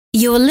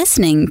You're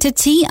listening to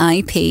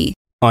TIP.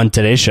 On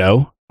today's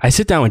show, I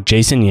sit down with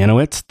Jason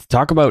Yanowitz to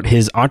talk about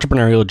his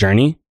entrepreneurial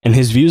journey and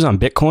his views on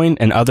Bitcoin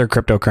and other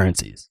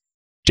cryptocurrencies.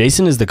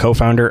 Jason is the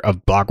co-founder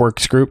of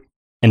Blockworks Group,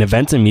 an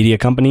events and media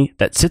company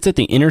that sits at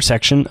the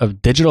intersection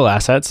of digital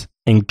assets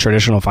and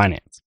traditional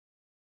finance.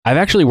 I've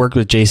actually worked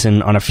with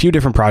Jason on a few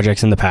different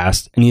projects in the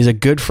past, and he's a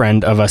good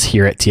friend of us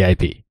here at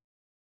TIP.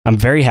 I'm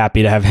very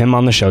happy to have him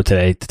on the show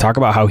today to talk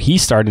about how he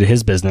started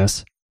his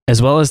business, as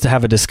well as to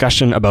have a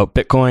discussion about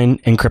Bitcoin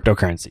and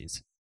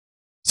cryptocurrencies.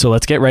 So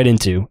let's get right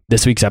into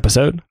this week's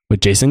episode with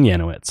Jason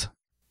Yanowitz.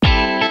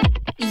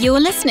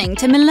 You're listening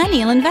to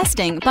Millennial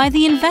Investing by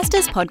the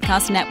Investors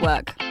Podcast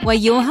Network, where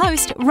your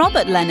host,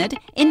 Robert Leonard,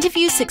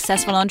 interviews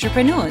successful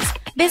entrepreneurs,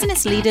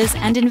 business leaders,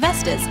 and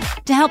investors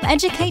to help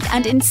educate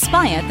and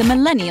inspire the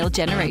millennial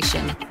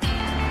generation.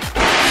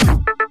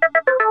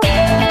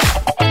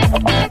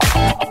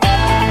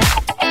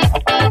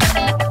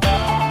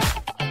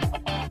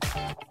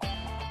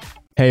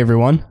 Hey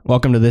everyone,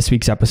 welcome to this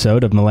week's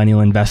episode of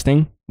Millennial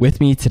Investing. With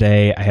me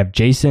today, I have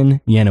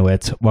Jason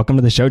Yanowitz. Welcome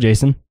to the show,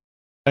 Jason.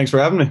 Thanks for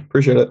having me.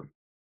 Appreciate it.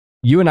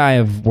 You and I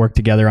have worked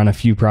together on a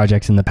few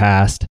projects in the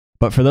past,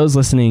 but for those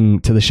listening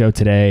to the show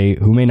today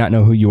who may not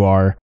know who you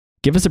are,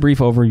 give us a brief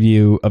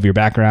overview of your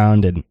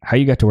background and how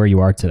you got to where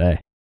you are today.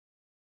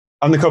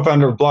 I'm the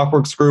co-founder of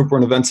Blockworks Group. We're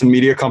an events and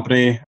media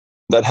company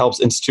that helps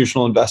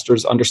institutional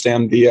investors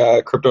understand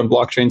the crypto and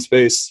blockchain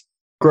space.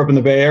 Grew up in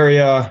the Bay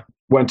Area,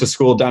 went to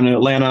school down in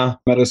Atlanta,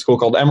 met at a school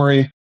called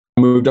Emory,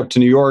 moved up to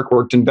New York,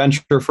 worked in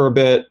venture for a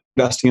bit,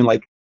 investing in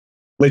like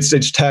late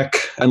stage tech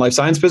and life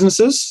science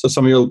businesses. So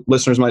some of your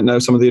listeners might know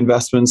some of the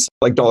investments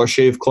like Dollar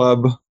Shave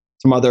Club,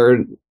 some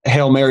other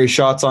Hail Mary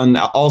shots on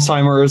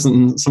Alzheimer's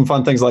and some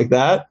fun things like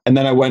that. And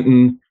then I went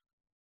and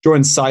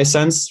joined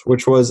Sisense,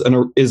 which was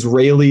an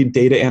Israeli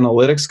data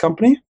analytics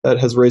company that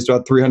has raised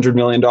about $300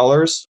 million.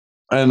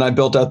 And I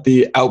built out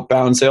the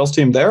outbound sales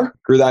team there,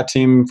 grew that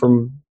team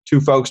from 2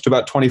 folks to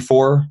about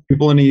 24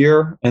 people in a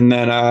year. And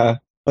then,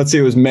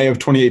 it was May of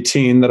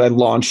 2018 that I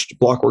launched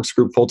Blockworks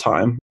Group full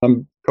time.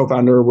 I'm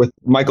co-founder with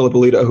Michael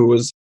Ippolito, who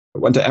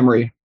went to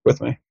Emory with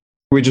me.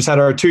 We just had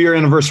our 2-year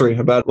anniversary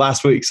about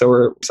last week, so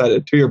we're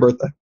excited. 2-year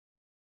birthday.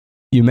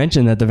 You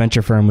mentioned that the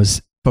venture firm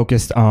was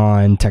focused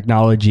on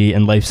technology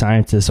and life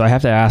sciences. So I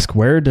have to ask,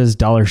 where does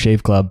Dollar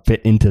Shave Club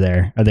fit into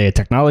there? Are they a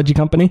technology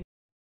company?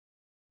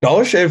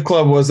 Dollar Shave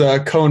Club was a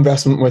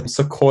co-investment with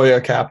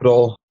Sequoia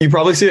Capital. You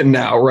probably see it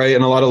now, right?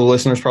 And a lot of the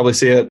listeners probably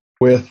see it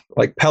with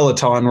like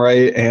Peloton,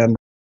 right? And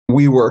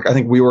WeWork. I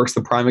think WeWork's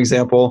the prime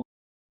example.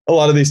 A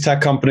lot of these tech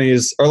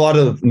companies, or a lot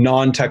of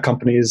non-tech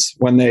companies,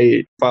 when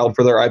they filed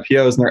for their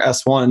IPOs and their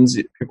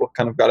S1s, people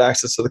kind of got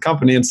access to the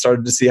company and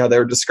started to see how they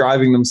were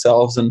describing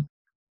themselves. And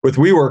with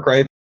WeWork,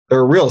 right,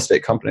 they're a real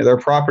estate company, they're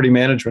a property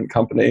management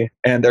company,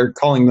 and they're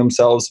calling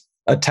themselves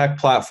a tech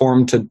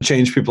platform to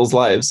change people's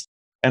lives.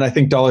 And I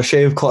think Dollar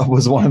Shave Club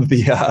was one of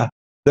the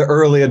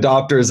early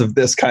adopters of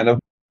this kind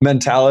of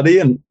mentality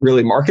and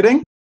really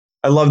marketing.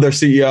 I love their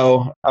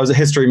CEO. I was a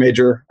history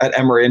major at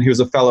Emory, and he was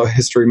a fellow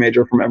history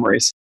major from Emory.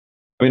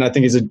 I mean, I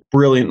think he's a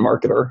brilliant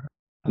marketer.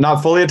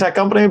 Not fully a tech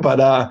company, but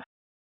I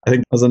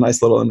think it was a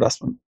nice little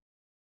investment.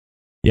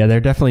 Yeah, they're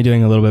definitely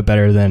doing a little bit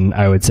better than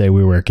I would say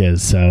WeWork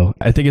is. So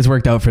I think it's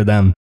worked out for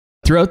them.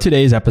 Throughout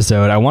today's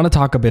episode, I want to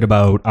talk a bit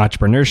about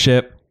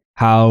entrepreneurship,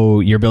 how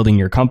you're building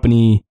your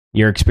company,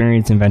 your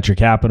experience in venture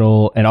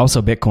capital, and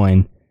also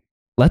Bitcoin.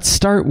 Let's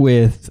start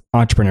with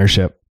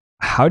entrepreneurship.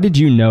 How did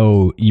you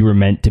know you were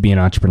meant to be an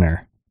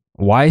entrepreneur?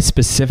 Why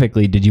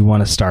specifically did you want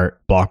to start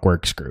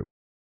Blockworks Group?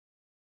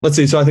 Let's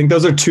see. So I think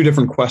those are 2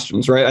 different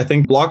questions, right? I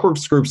think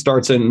Blockworks Group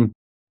starts in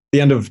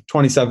the end of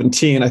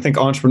 2017. I think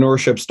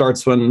entrepreneurship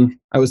starts when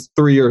I was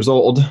 3 years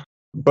old.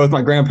 Both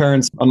my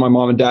grandparents on my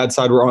mom and dad's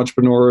side were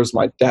entrepreneurs.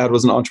 My dad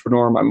was an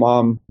entrepreneur. My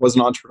mom was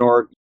an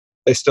entrepreneur.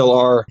 They still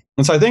are.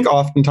 And so I think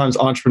oftentimes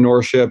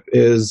entrepreneurship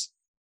is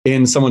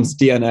in someone's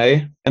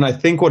DNA. And I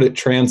think what it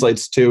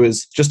translates to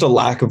is just a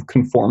lack of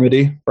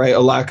conformity, right? A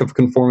lack of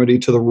conformity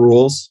to the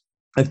rules.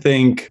 I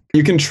think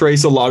you can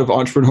trace a lot of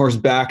entrepreneurs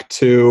back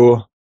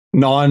to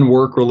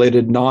non-work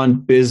related,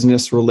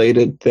 non-business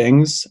related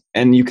things.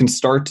 And you can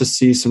start to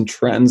see some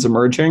trends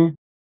emerging.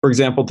 For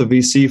example, the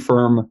VC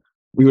firm,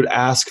 we would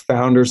ask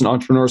founders and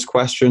entrepreneurs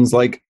questions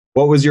like,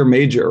 what was your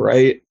major,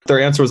 right? Their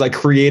answer was, I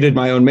created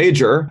my own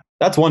major.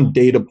 That's one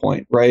data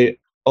point, right?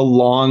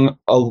 Along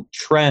a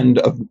trend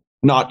of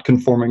not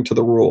conforming to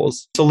the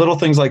rules. So little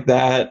things like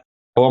that.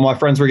 While my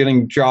friends were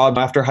getting jobs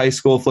after high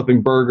school,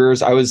 flipping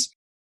burgers, I was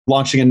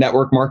launching a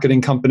network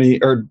marketing company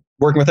or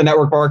working with a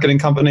network marketing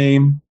company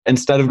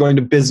instead of going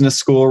to business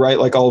school, right?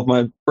 Like all of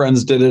my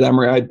friends did at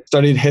Emory. I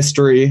studied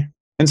history.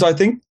 And so I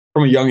think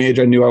from a young age,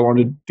 I knew I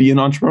wanted to be an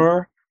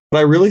entrepreneur. But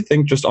I really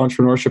think just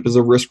entrepreneurship is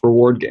a risk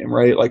reward game,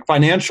 right? Like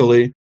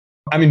financially,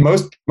 I mean,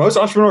 most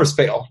entrepreneurs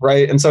fail,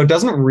 right? And so it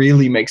doesn't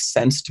really make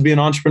sense to be an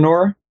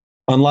entrepreneur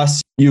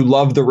unless you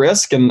love the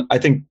risk. And I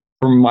think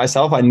for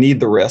myself, I need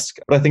the risk.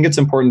 But I think it's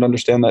important to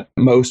understand that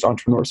most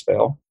entrepreneurs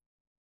fail.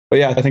 But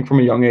yeah, I think from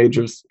a young age,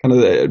 I was kind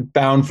of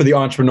bound for the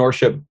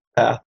entrepreneurship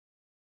path.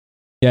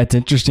 Yeah, it's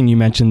interesting you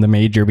mentioned the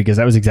major because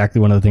that was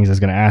exactly one of the things I was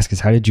going to ask is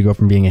how did you go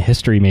from being a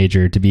history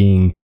major to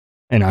being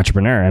an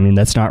entrepreneur? I mean,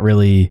 that's not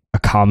really a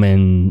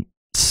common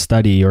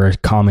study or a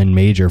common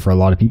major for a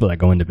lot of people that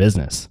go into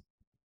business.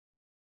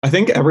 I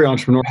think every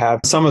entrepreneur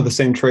have some of the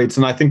same traits.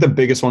 And I think the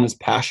biggest one is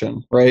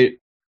passion, right?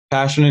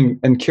 Passion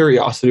and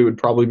curiosity would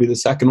probably be the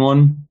second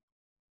one.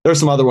 There's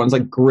some other ones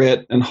like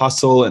grit and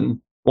hustle and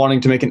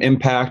wanting to make an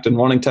impact and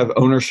wanting to have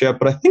ownership.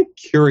 But I think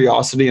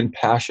curiosity and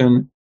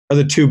passion are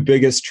the two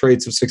biggest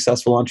traits of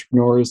successful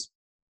entrepreneurs.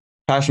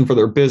 Passion for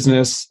their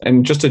business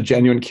and just a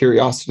genuine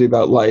curiosity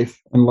about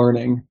life and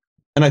learning.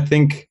 And I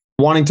think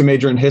wanting to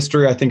major in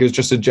history, I think is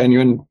just a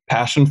genuine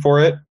passion for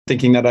it,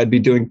 thinking that I'd be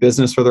doing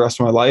business for the rest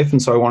of my life.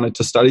 And so I wanted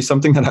to study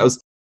something that I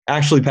was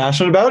actually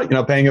passionate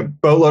about, paying a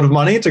boatload of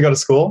money to go to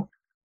school.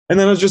 And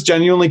then I was just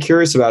genuinely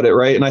curious about it,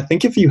 right? And I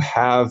think if you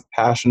have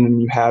passion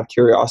and you have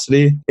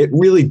curiosity, it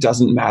really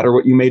doesn't matter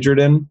what you majored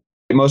in.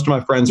 Most of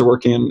my friends are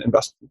working in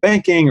investment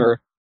banking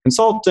or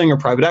consulting or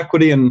private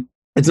equity. And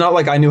it's not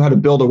like I knew how to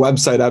build a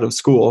website out of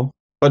school,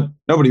 but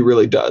nobody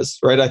really does,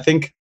 right? I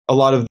think a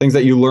lot of things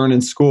that you learn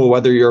in school,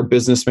 whether you're a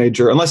business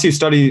major, unless you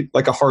study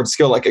like a hard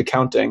skill like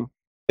accounting,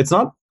 it's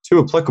not too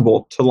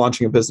applicable to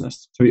launching a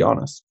business, to be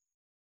honest.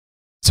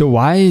 So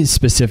why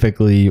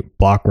specifically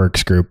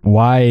Blockworks Group?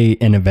 Why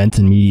an events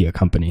and media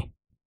company?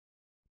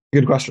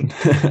 Good question.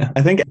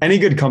 I think any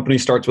good company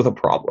starts with a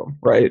problem,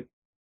 right?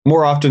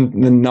 More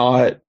often than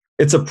not,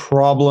 it's a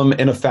problem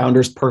in a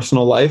founder's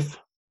personal life.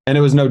 And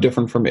it was no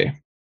different for me.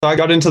 So I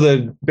got into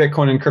the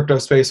Bitcoin and crypto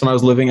space when I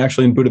was living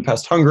actually in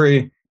Budapest,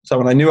 Hungary.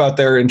 Someone I knew out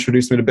there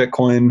introduced me to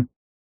Bitcoin.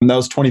 And that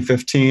was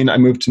 2015. I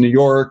moved to New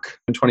York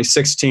in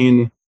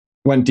 2016,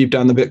 went deep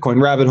down the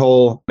Bitcoin rabbit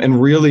hole,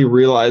 and really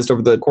realized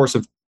over the course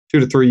of 2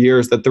 to 3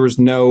 years that there was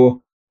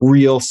no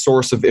real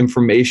source of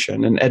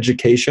information and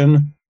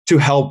education to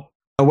help,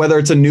 whether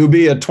it's a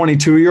newbie, a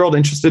 22-year-old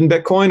interested in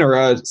Bitcoin, or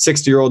a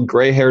 60-year-old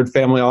gray-haired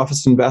family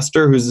office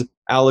investor who's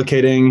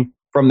allocating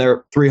from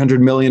their $300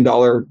 million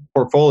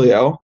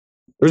portfolio.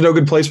 There's no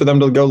good place for them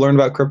to go learn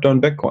about crypto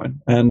and Bitcoin.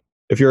 And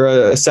if you're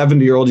a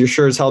 70-year-old, you're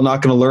sure as hell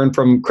not going to learn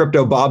from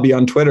Crypto Bobby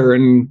on Twitter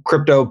and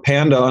Crypto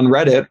Panda on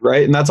Reddit,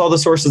 right? And that's all the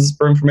sources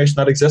for information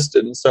that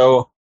existed. And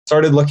so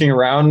started looking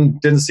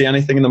around, didn't see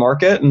anything in the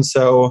market. And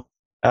so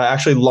I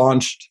actually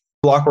launched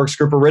Blockworks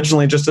Group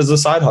originally just as a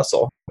side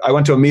hustle. I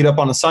went to a meetup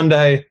on a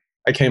Sunday.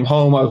 I came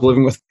home. I was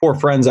living with 4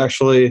 friends,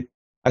 actually.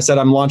 I said,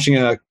 I'm launching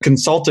a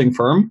consulting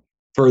firm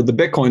for the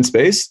Bitcoin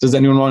space. Does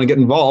anyone want to get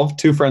involved?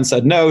 2 friends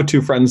said no.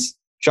 2 friends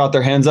shot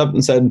their hands up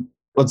and said,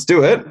 let's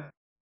do it.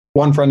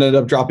 1 friend ended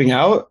up dropping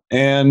out.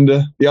 And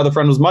the other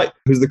friend was Mike,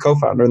 who's the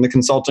co-founder. And the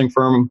consulting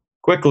firm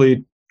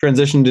quickly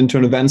transitioned into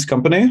an events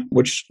company,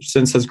 which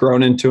since has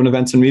grown into an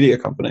events and media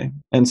company.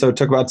 And so it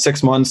took about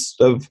 6 months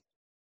of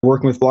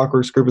working with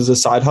Blockworks Group as a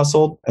side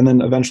hustle, and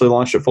then eventually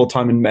launched it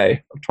full-time in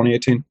May of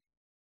 2018.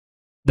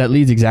 That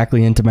leads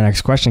exactly into my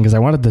next question, because I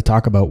wanted to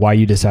talk about why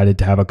you decided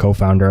to have a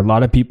co-founder. A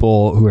lot of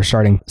people who are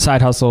starting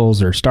side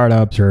hustles or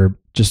startups or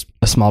just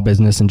a small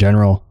business in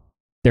general,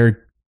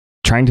 they're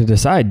trying to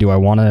decide, do I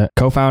want a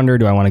co-founder?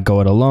 Do I want to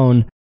go it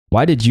alone?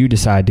 Why did you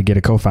decide to get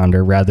a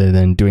co-founder rather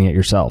than doing it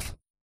yourself?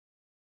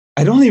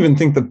 I don't even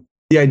think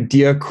the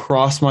idea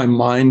crossed my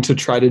mind to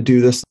try to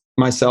do this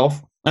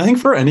myself. I think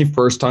for any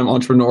first-time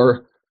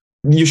entrepreneur,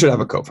 you should have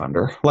a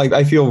co-founder. Like,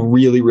 I feel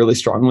really, really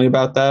strongly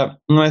about that.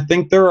 And I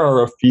think there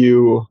are a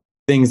few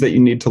things that you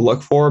need to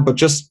look for, but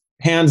just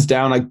hands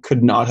down, I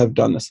could not have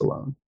done this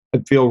alone. I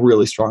feel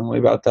really strongly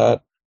about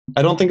that.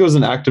 I don't think it was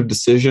an active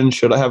decision.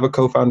 Should I have a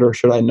co-founder or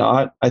should I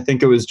not? I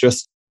think it was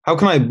just, how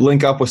can I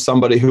link up with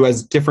somebody who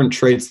has different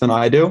traits than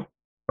I do,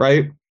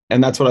 right?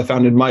 And that's what I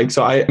found in Mike.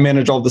 So I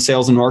manage all the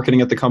sales and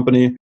marketing at the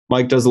company.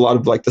 Mike does a lot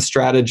of like the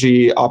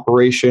strategy,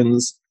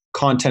 operations,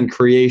 content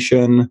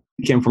creation.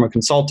 He came from a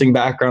consulting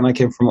background. I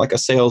came from like a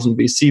sales and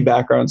VC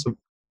background. So,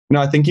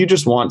 I think you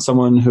just want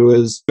someone who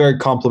is very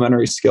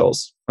complementary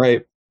skills,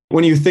 right?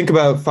 When you think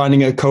about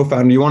finding a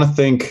co-founder, you want to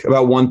think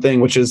about one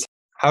thing, which is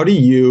how do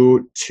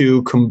you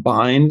two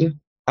combined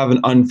have an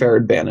unfair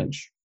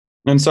advantage?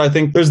 And so I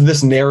think there's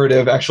this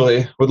narrative,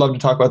 actually, would love to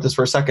talk about this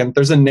for a second.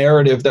 There's a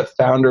narrative that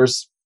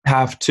founders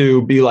have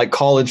to be like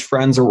college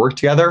friends or work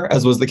together,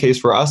 as was the case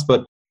for us.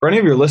 But for any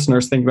of your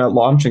listeners thinking about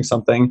launching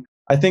something,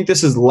 I think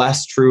this is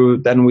less true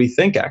than we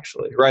think,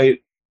 actually, right?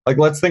 Like,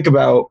 let's think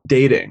about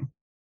dating.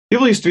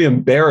 People used to be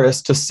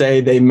embarrassed to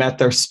say they met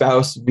their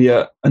spouse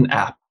via an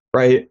app,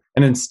 right?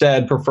 And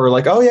instead prefer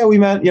like, oh yeah, we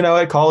met,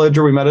 at college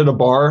or we met at a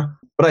bar.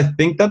 But I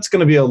think that's going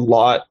to be a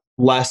lot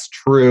less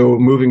true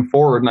moving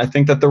forward. And I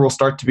think that there will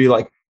start to be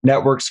like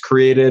networks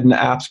created and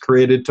apps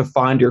created to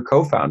find your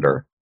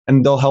co-founder.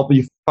 And they'll help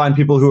you find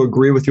people who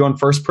agree with you on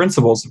first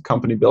principles of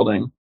company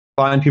building,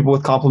 find people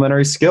with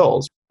complementary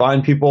skills,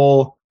 find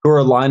people who are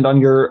aligned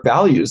on your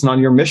values and on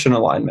your mission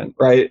alignment,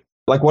 right?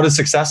 Like, what does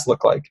success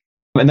look like?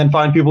 And then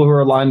find people who are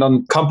aligned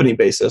on company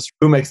basis,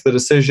 who makes the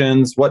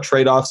decisions, what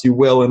trade-offs you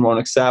will and won't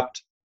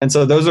accept. And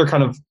so those are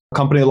kind of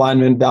company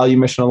alignment, value,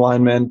 mission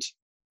alignment,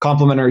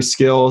 complementary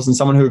skills, and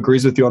someone who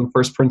agrees with you on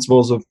first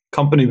principles of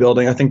company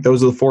building. I think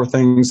those are the 4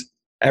 things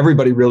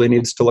everybody really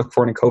needs to look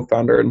for in a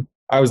co-founder. And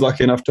I was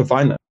lucky enough to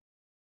find them.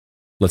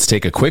 Let's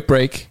take a quick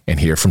break and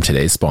hear from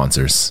today's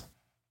sponsors.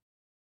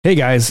 Hey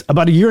guys,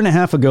 about a year and a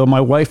half ago, my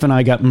wife and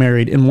I got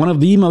married, and one of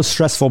the most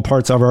stressful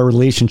parts of our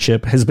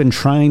relationship has been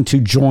trying to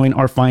join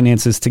our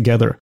finances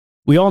together.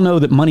 We all know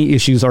that money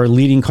issues are a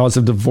leading cause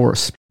of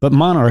divorce, but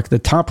Monarch, the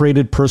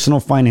top-rated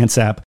personal finance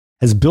app,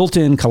 has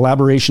built-in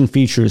collaboration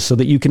features so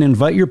that you can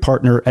invite your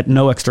partner at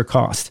no extra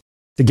cost.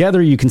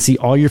 Together, you can see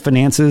all your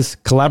finances,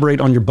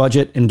 collaborate on your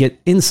budget, and get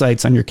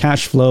insights on your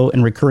cash flow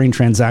and recurring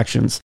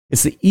transactions.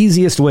 It's the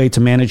easiest way to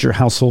manage your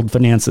household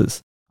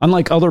finances.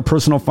 Unlike other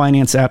personal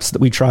finance apps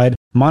that we tried,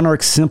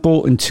 Monarch's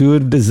simple,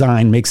 intuitive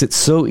design makes it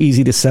so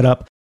easy to set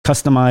up,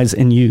 customize,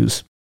 and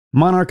use.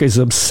 Monarch is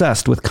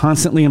obsessed with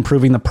constantly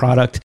improving the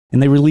product,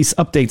 and they release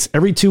updates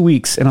every 2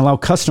 weeks and allow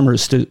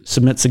customers to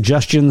submit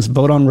suggestions,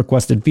 vote on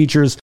requested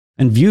features,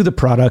 and view the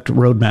product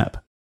roadmap.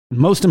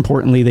 Most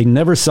importantly, they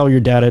never sell your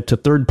data to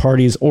third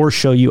parties or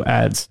show you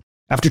ads.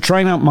 After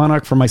trying out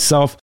Monarch for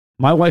myself,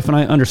 my wife and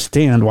I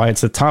understand why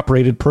it's a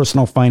top-rated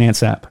personal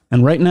finance app.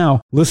 And right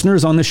now,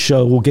 listeners on this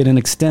show will get an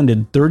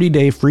extended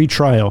 30-day free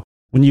trial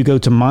when you go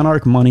to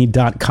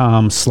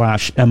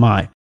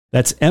monarchmoney.com/MI.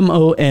 That's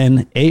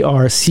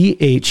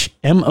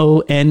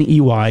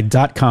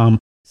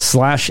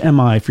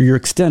monarchmoney.com/MI for your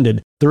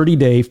extended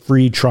 30-day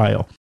free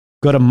trial.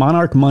 Go to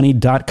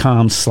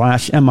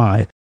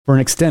monarchmoney.com/MI for an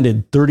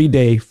extended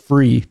 30-day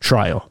free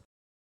trial.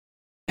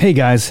 Hey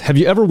guys, have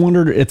you ever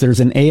wondered if there's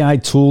an AI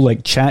tool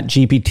like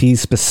ChatGPT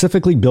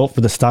specifically built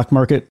for the stock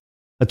market?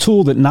 A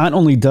tool that not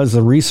only does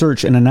the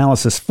research and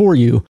analysis for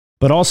you,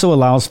 but also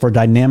allows for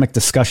dynamic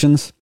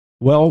discussions?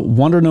 Well,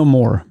 wonder no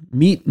more.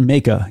 Meet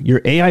Meka,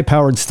 your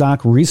AI-powered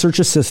stock research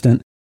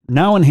assistant,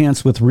 now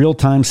enhanced with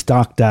real-time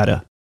stock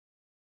data.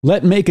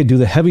 Let Meka do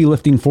the heavy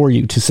lifting for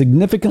you to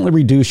significantly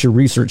reduce your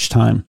research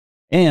time.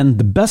 And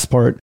the best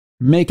part,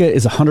 Meka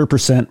is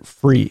 100%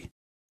 free.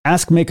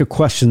 Ask Meka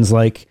questions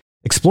like,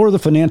 explore the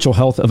financial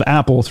health of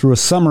Apple through a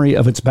summary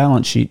of its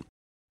balance sheet.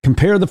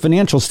 Compare the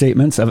financial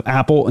statements of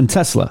Apple and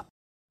Tesla.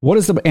 What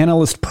is the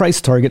analyst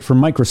price target for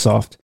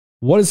Microsoft?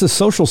 What is the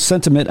social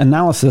sentiment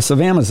analysis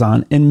of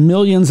Amazon? And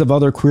millions of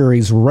other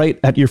queries right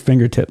at your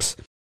fingertips.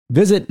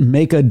 Visit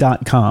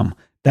Meka.com.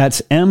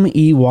 That's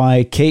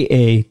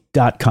MEYKA.com.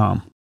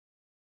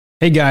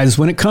 Hey guys,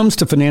 when it comes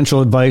to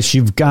financial advice,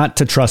 you've got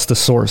to trust the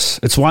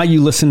source. It's why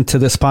you listen to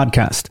this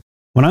podcast.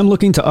 When I'm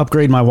looking to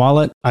upgrade my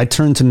wallet, I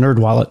turn to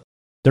NerdWallet.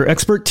 Their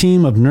expert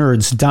team of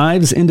nerds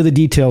dives into the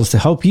details to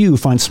help you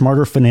find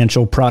smarter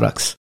financial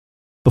products.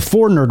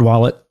 Before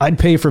NerdWallet, I'd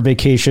pay for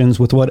vacations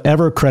with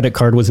whatever credit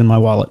card was in my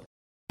wallet.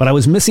 But I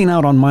was missing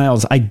out on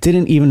miles I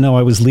didn't even know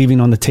I was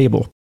leaving on the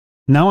table.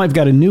 Now I've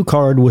got a new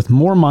card with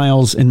more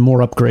miles and more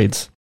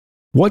upgrades.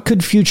 What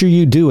could future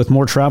you do with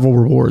more travel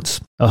rewards?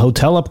 A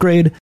hotel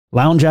upgrade?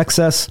 Lounge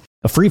access?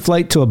 A free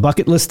flight to a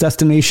bucket list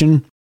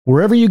destination?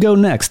 Wherever you go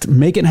next,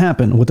 make it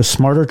happen with a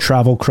smarter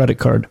travel credit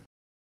card.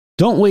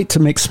 Don't wait to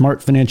make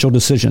smart financial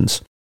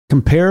decisions.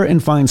 Compare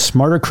and find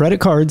smarter credit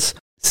cards,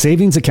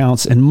 savings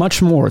accounts, and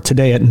much more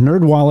today at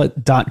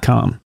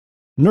nerdwallet.com.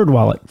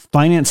 NerdWallet,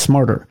 finance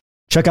smarter.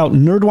 Check out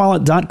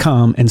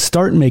nerdwallet.com and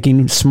start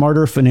making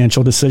smarter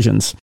financial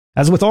decisions.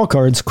 As with all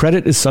cards,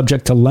 credit is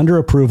subject to lender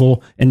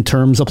approval and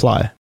terms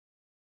apply.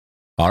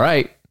 All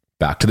right,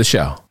 back to the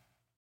show.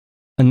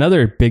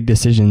 Another big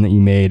decision that you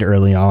made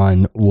early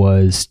on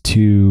was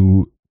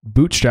to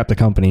bootstrap the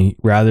company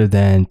rather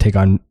than take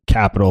on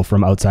capital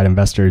from outside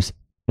investors.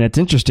 And it's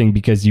interesting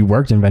because you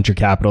worked in venture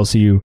capital, so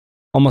you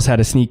almost had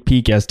a sneak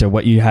peek as to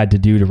what you had to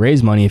do to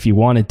raise money if you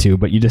wanted to,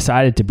 but you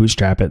decided to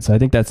bootstrap it. So I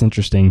think that's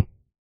interesting.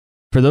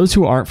 For those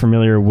who aren't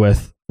familiar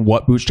with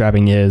what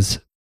bootstrapping is,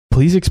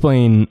 please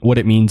explain what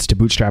it means to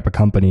bootstrap a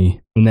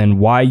company and then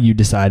why you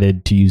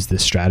decided to use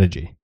this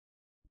strategy.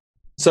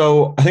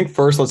 So I think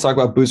first let's talk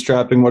about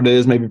bootstrapping, what it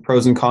is, maybe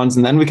pros and cons,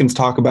 and then we can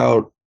talk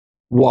about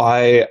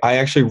why I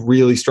actually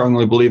really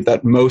strongly believe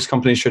that most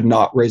companies should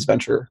not raise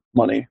venture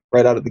money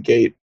right out of the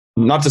gate.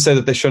 Not to say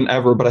that they shouldn't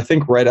ever, but I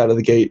think right out of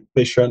the gate,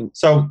 they shouldn't.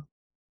 So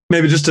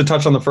maybe just to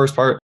touch on the first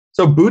part.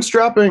 So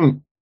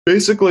bootstrapping,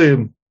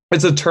 basically,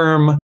 it's a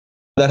term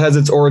that has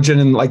its origin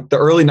in like the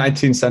early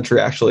 19th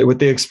century, actually, with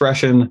the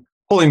expression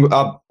pulling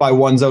up by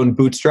one's own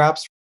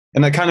bootstraps.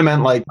 And that kind of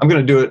meant like, I'm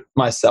going to do it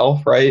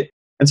myself, right?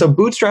 And so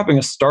bootstrapping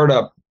a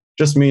startup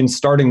just means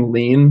starting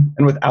lean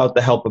and without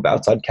the help of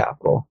outside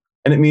capital.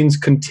 And it means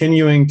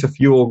continuing to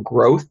fuel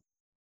growth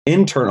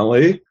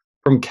internally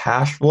from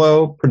cash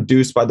flow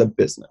produced by the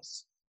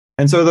business.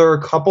 And so there are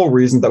a couple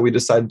reasons that we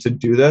decided to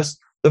do this.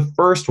 The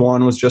first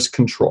one was just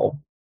control.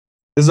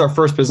 This is our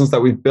first business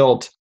that we've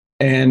built.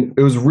 And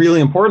it was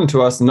really important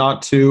to us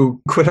not to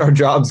quit our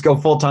jobs, go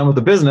full time with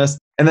the business,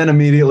 and then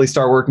immediately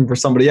start working for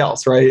somebody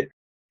else, right?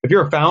 If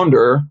you're a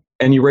founder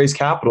and you raise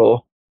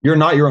capital, you're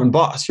not your own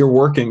boss. You're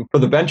working for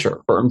the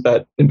venture firm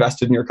that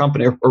invested in your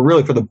company, or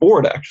really for the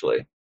board,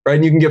 actually, right?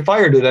 And you can get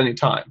fired at any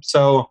time.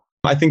 So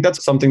I think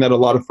that's something that a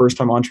lot of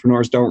first-time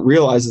entrepreneurs don't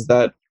realize, is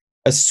that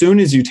as soon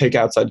as you take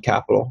outside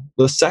capital,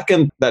 the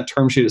second that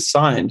term sheet is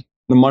signed,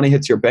 the money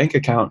hits your bank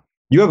account,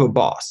 you have a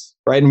boss,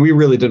 right? And we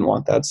really didn't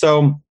want that.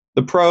 So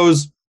the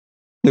pros,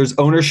 there's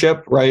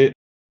ownership, right?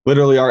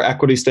 Literally our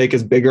equity stake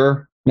is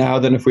bigger now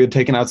than if we had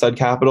taken outside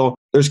capital.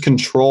 There's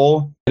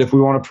control. If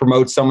we want to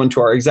promote someone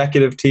to our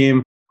executive team,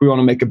 if we want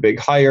to make a big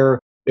hire,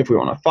 if we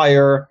want to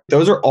fire,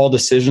 those are all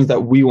decisions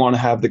that we want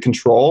to have the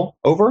control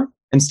over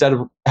instead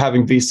of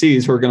having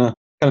VCs who are going to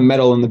kind of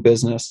meddle in the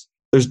business.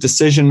 There's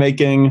decision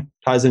making,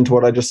 ties into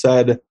what I just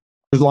said.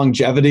 There's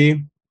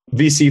longevity.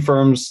 VC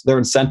firms, their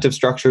incentive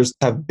structures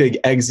have big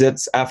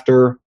exits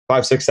after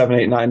 5, 6, 7,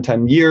 8, 9,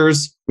 10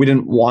 years. We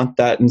didn't want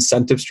that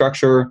incentive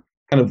structure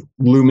kind of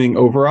looming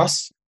over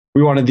us.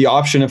 We wanted the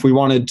option if we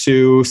wanted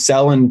to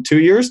sell in 2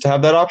 years to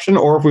have that option,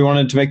 or if we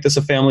wanted to make this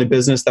a family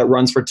business that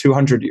runs for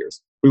 200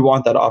 years. We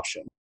want that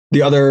option.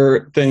 The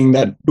other thing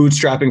that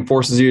bootstrapping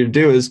forces you to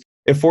do is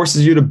it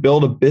forces you to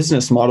build a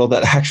business model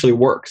that actually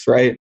works,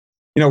 right?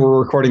 We're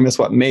recording this,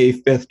 May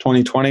 5th,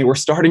 2020. We're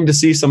starting to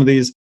see some of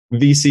these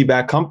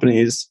VC-backed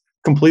companies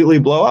completely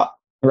blow up,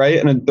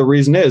 right? And the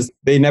reason is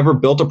they never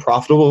built a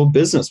profitable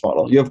business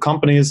model. You have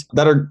companies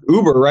that are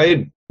Uber,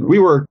 right? We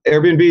were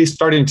Airbnb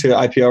starting to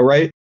IPO,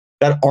 right?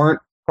 That aren't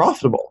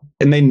profitable.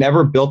 And they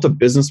never built a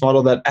business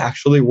model that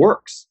actually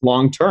works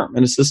long-term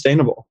and is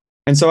sustainable.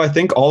 And so I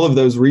think all of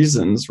those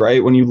reasons,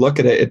 right? When you look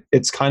at it,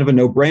 it's kind of a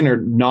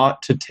no-brainer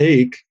not to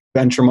take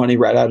venture money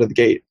right out of the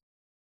gate.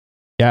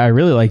 Yeah, I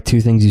really like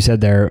two things you said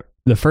there.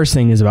 The first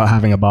thing is about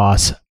having a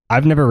boss.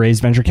 I've never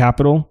raised venture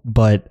capital,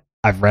 but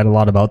I've read a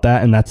lot about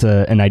that. And that's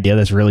an idea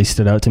that's really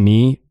stood out to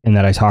me and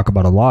that I talk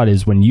about a lot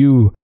is when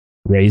you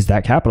raised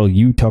that capital,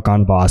 you took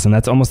on a boss. And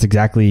that's almost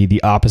exactly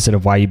the opposite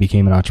of why you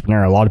became an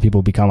entrepreneur. A lot of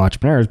people become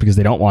entrepreneurs because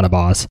they don't want a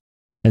boss.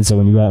 And so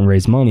when you go out and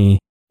raise money,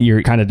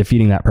 you're kind of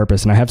defeating that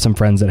purpose. And I have some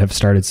friends that have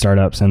started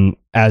startups. And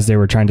as they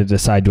were trying to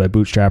decide, do I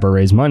bootstrap or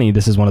raise money?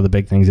 This is one of the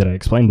big things that I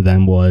explained to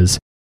them was,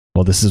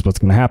 well, this is what's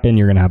going to happen.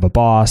 You're going to have a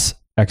boss,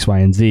 X, Y,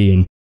 and Z.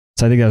 And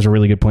so I think that was a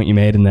really good point you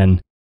made. And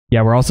then,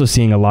 yeah, we're also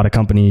seeing a lot of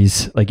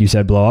companies, like you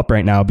said, blow up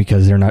right now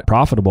because they're not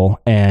profitable.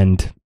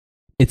 And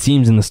it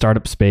seems in the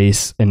startup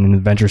space and in the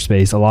venture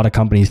space, a lot of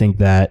companies think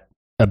that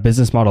a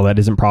business model that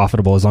isn't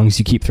profitable, as long as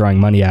you keep throwing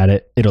money at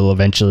it, it'll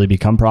eventually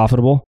become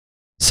profitable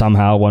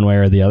somehow, one way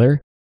or the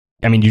other.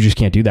 I mean, you just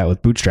can't do that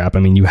with Bootstrap.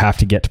 I mean, you have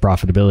to get to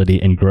profitability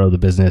and grow the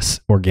business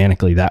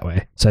organically that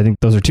way. So I think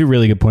those are two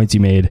really good points you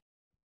made.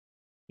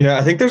 Yeah,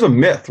 I think there's a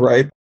myth,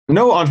 right?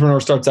 No entrepreneur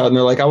starts out and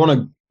they're like, I want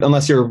to,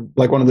 unless you're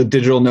like one of the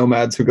digital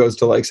nomads who goes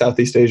to like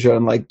Southeast Asia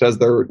and like does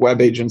their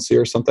web agency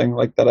or something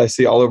like that I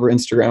see all over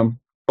Instagram.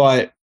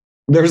 But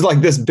there's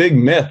like this big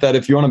myth that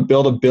if you want to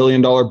build $1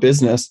 billion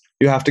business,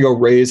 you have to go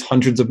raise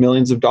hundreds of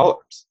millions of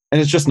dollars. And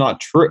it's just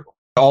not true.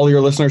 All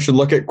your listeners should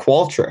look at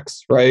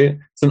Qualtrics, right?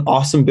 It's an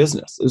awesome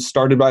business. It was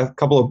started by a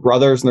couple of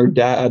brothers and their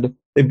dad.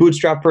 They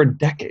bootstrapped for a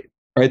decade,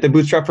 right? They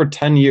bootstrapped for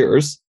 10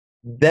 years.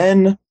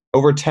 Then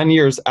over 10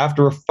 years,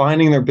 after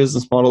refining their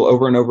business model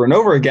over and over and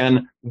over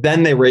again,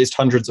 then they raised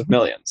hundreds of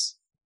millions.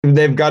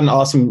 They've got an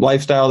awesome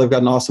lifestyle. They've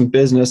got an awesome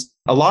business.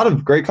 A lot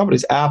of great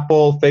companies,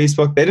 Apple,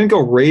 Facebook, they didn't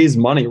go raise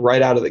money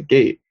right out of the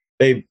gate.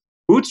 They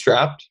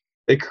bootstrapped,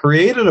 they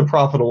created a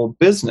profitable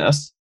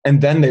business,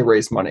 and then they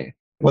raised money.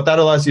 What that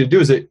allows you to do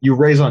is that you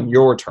raise on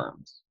your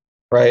terms,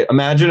 right?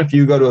 Imagine if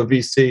you go to a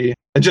VC,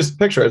 and just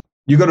picture it.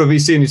 You go to a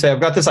VC and you say,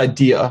 I've got this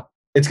idea.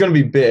 It's going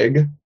to be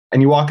big.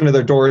 And you walk into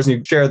their doors and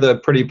you share the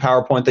pretty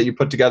PowerPoint that you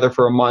put together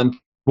for a month.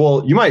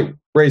 Well, you might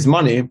raise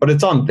money, but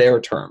it's on their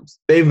terms.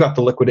 They've got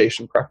the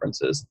liquidation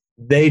preferences.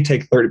 They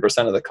take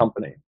 30% of the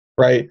company,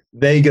 right?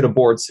 They get a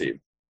board seat.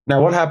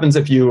 Now, what happens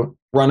if you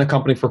run a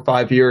company for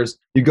 5 years,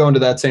 you go into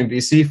that same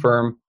VC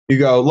firm, you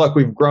go, look,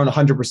 we've grown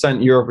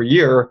 100% year over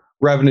year.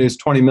 Revenue is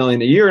 20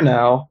 million a year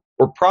now.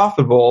 We're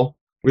profitable.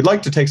 We'd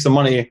like to take some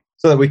money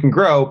so that we can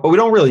grow, but we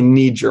don't really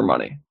need your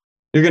money.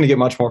 You're going to get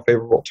much more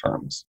favorable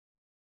terms.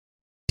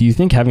 Do you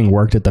think having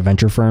worked at the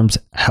venture firms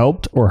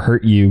helped or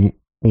hurt you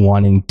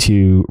wanting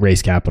to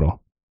raise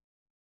capital?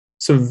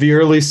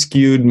 Severely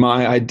skewed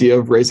my idea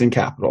of raising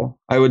capital.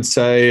 I would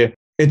say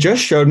it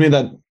just showed me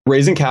that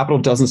raising capital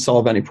doesn't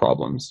solve any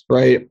problems,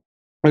 right?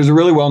 There's a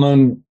really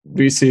well-known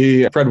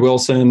VC, Fred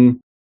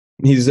Wilson.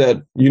 He's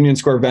at Union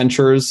Square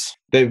Ventures.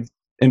 They've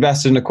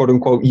invested in a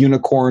quote-unquote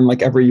unicorn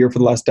like every year for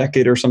the last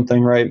decade or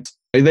something, right?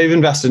 They've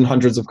invested in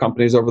hundreds of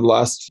companies over the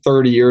last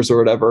 30 years or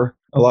whatever.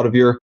 A lot of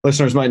your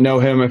listeners might know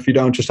him. If you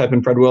don't, just type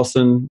in Fred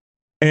Wilson.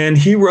 And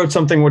he wrote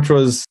something which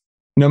was,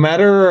 no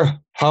matter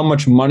how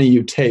much money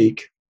you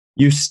take,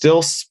 you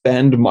still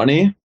spend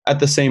money at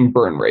the same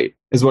burn rate,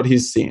 is what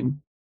he's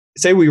seen.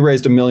 Say we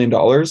raised $1 million.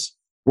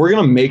 We're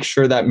going to make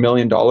sure that $1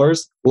 million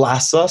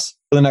lasts us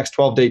for the next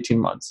 12 to 18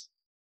 months.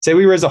 Say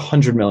we raise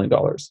 $100 million.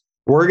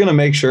 We're going to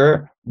make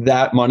sure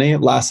that money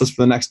lasts us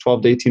for the next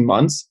 12 to 18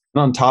 months.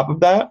 And on top of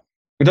that,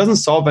 it doesn't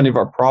solve any of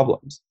our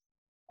problems.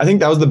 I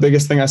think that was the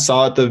biggest thing I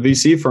saw at the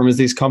VC firm is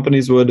these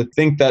companies would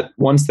think that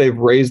once they've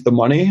raised the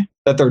money,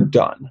 that they're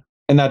done.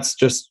 And that's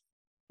just,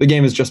 the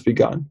game has just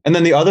begun. And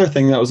then the other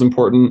thing that was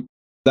important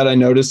that I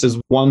noticed is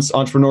once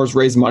entrepreneurs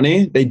raise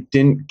money, they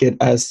didn't get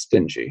as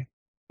stingy.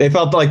 They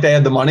felt like they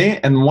had the money.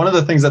 And one of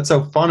the things that's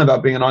so fun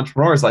about being an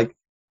entrepreneur is like,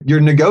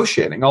 you're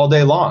negotiating all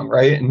day long,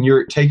 right? And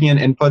you're taking in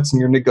inputs and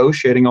you're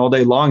negotiating all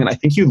day long. And I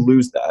think you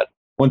lose that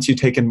once you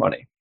take in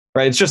money,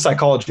 right? It's just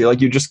psychology.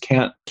 Like you just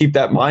can't keep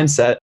that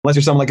mindset unless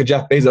you're someone like a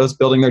Jeff Bezos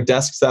building their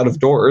desks out of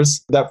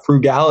doors. That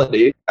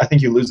frugality, I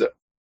think you lose it.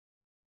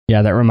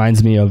 Yeah, that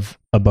reminds me of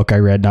a book I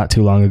read not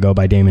too long ago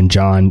by Damon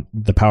John,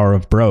 The Power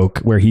of Broke,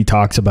 where he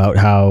talks about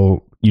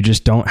how you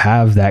just don't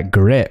have that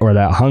grit or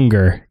that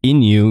hunger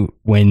in you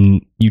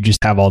when you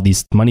just have all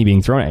these money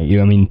being thrown at you.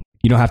 I mean,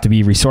 you don't have to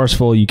be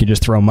resourceful. You could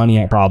just throw money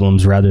at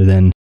problems rather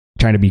than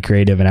trying to be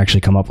creative and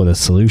actually come up with a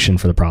solution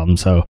for the problem.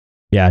 So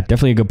yeah,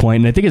 definitely a good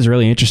point. And I think it's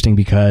really interesting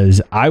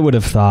because I would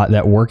have thought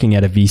that working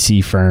at a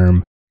VC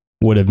firm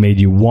would have made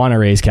you want to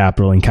raise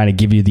capital and kind of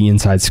give you the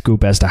inside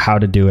scoop as to how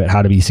to do it,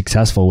 how to be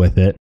successful with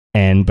it.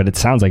 But it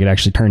sounds like it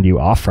actually turned you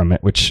off from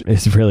it, which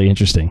is really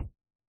interesting.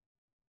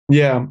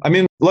 Yeah. I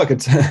mean, look,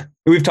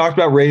 we've talked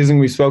about raising,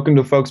 we've spoken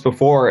to folks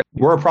before.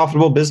 We're a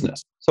profitable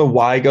business. So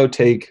why go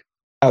take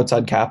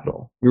outside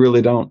capital? We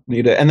really don't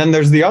need it. And then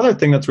there's the other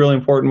thing that's really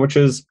important, which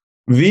is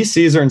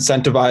VCs are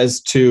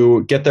incentivized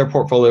to get their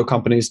portfolio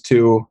companies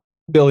to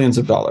billions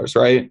of dollars,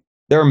 right?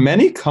 There are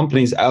many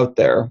companies out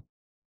there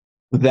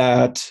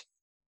that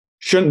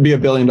shouldn't be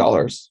 $1 billion,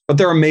 but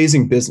they're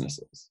amazing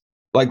businesses.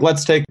 Like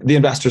let's take the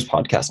Investors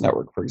Podcast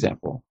Network, for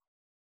example.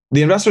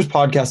 The Investors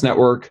Podcast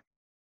Network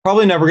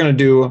probably never going to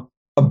do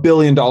 $1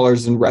 billion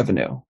in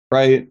revenue,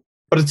 right?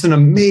 But it's an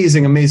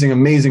amazing, amazing,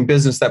 amazing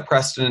business that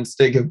Preston and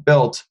Stig have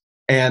built.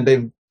 And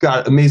they've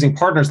got amazing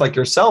partners like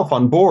yourself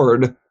on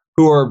board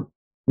who are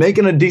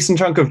making a decent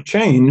chunk of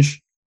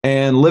change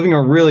and living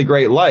a really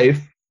great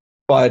life.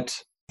 But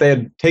if they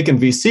had taken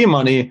VC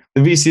money,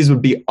 the VCs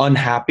would be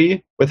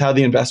unhappy with how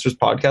the Investors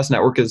Podcast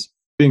Network is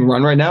being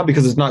run right now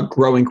because it's not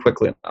growing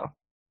quickly enough.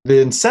 The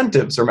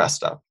incentives are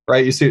messed up,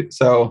 right? You see,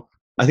 so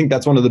I think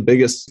that's one of the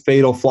biggest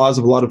fatal flaws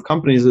of a lot of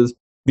companies is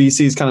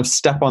VCs kind of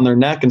step on their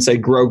neck and say,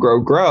 grow, grow,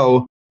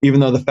 grow, even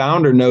though the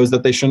founder knows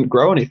that they shouldn't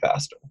grow any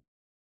faster.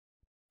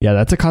 Yeah,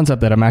 that's a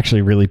concept that I'm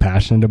actually really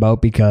passionate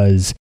about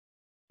because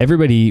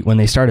everybody, when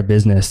they start a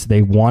business,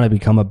 they want to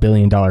become a $1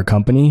 billion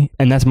company.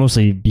 And that's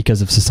mostly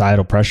because of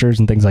societal pressures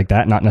and things like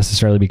that, not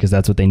necessarily because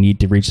that's what they need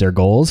to reach their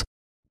goals.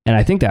 And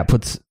I think that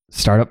puts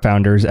startup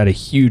founders at a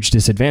huge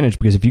disadvantage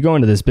because if you go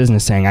into this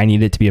business saying, I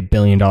need it to be $1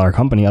 billion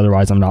company,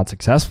 otherwise I'm not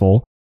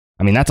successful,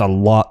 I mean, that's a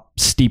lot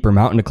steeper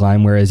mountain to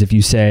climb. Whereas if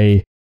you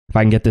say, if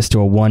I can get this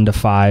to a $1 to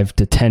 $5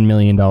 to $10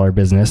 million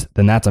business,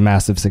 then that's a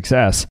massive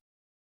success.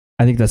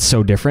 I think that's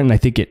so different. And I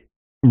think it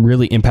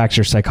really impacts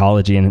your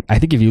psychology. And I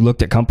think if you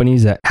looked at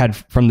companies that had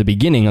from the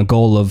beginning a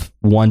goal of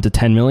 1 to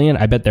 10 million,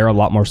 I bet they're a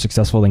lot more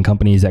successful than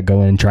companies that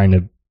go in trying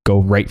to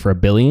go right for $1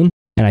 billion.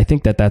 And I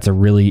think that that's a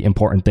really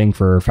important thing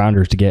for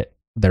founders to get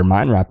their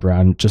mind wrapped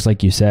around, just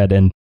like you said.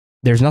 And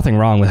there's nothing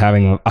wrong with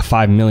having a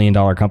 $5 million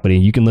company.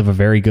 You can live a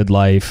very good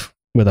life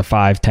with a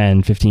 $5,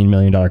 $10, $15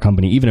 million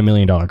company, even $1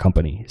 million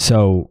company.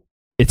 So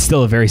it's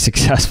still a very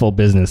successful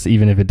business,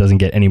 even if it doesn't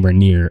get anywhere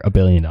near $1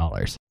 billion.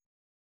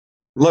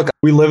 Look,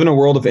 we live in a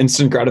world of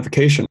instant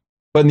gratification,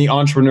 but in the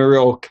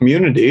entrepreneurial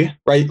community,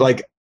 right?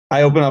 Like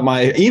I open up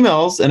my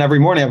emails and every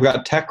morning I've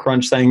got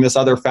TechCrunch saying this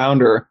other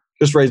founder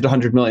just raised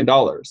 $100 million.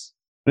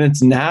 And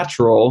it's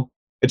natural.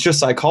 It's just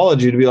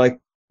psychology to be like,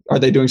 are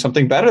they doing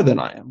something better than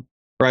I am?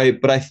 Right.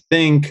 But I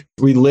think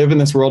we live in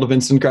this world of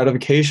instant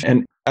gratification.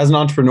 And as an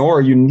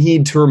entrepreneur, you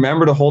need to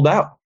remember to hold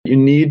out. You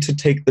need to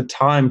take the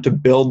time to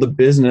build the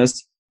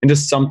business into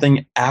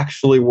something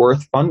actually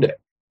worth funding.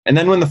 And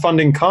then when the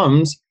funding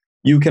comes,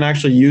 you can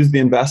actually use the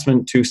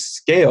investment to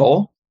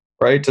scale,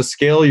 right? To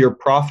scale your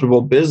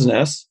profitable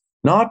business,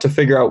 not to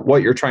figure out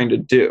what you're trying to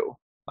do.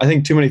 I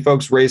think too many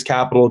folks raise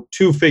capital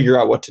to figure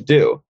out what to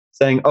do,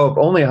 saying, oh, if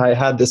only I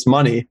had this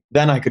money,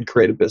 then I could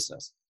create a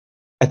business.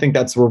 I think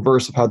that's the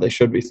reverse of how they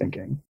should be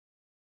thinking.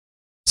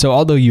 So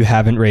although you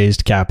haven't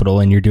raised capital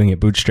and you're doing it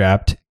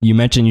bootstrapped, you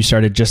mentioned you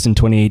started just in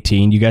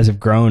 2018. You guys have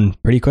grown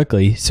pretty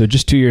quickly. So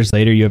just 2 years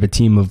later, you have a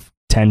team of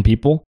 10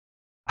 people.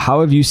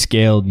 How have you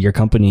scaled your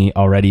company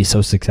already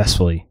so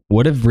successfully?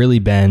 What have really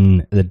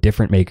been the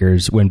difference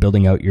makers when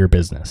building out your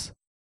business?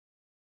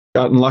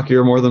 Gotten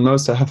luckier more than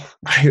most have.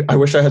 I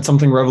wish I had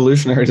something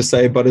revolutionary to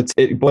say, but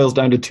it boils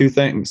down to two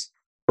things.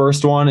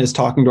 First one is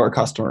talking to our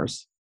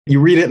customers. You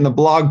read it in the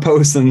blog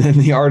posts and in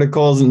the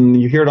articles, and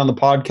you hear it on the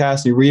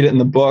podcast, you read it in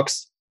the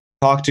books.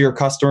 Talk to your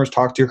customers,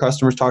 talk to your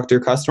customers, talk to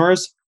your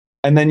customers.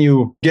 And then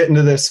you get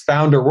into this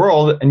founder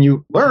world and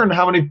you learn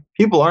how many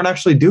people aren't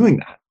actually doing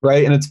that,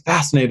 right? And it's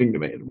fascinating to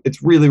me.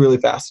 It's really, really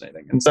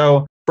fascinating. And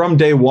so from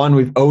day one,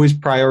 we've always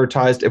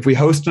prioritized, if we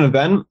host an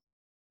event,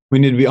 we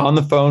need to be on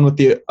the phone with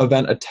the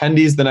event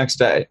attendees the next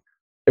day.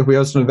 If we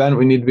host an event,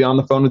 we need to be on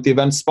the phone with the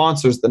event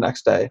sponsors the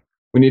next day.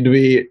 We need to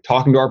be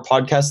talking to our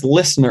podcast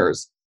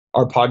listeners,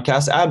 our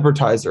podcast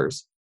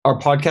advertisers, our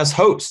podcast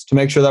hosts to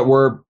make sure that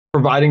we're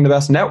providing the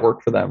best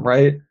network for them,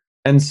 right?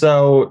 And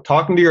so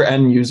talking to your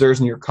end users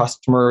and your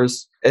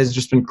customers has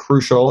just been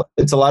crucial.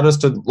 It's allowed us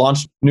to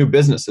launch new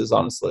businesses,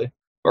 honestly,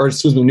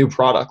 new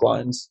product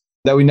lines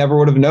that we never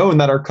would have known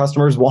that our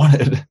customers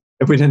wanted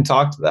if we didn't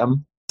talk to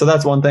them. So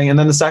that's one thing. And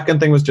then the second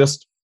thing was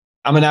just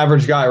I'm an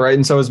average guy, right?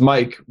 And so is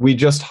Mike. We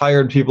just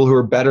hired people who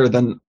are better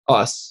than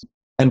us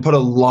and put a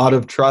lot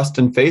of trust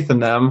and faith in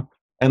them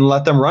and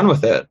let them run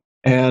with it.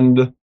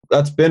 And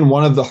that's been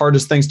one of the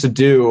hardest things to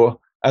do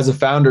as a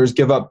founder, is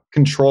give up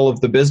control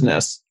of the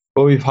business.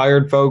 But we've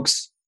hired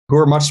folks who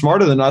are much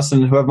smarter than us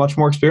and who have much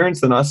more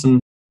experience than us and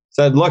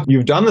said, look,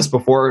 you've done this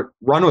before,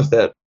 run with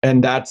it.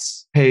 And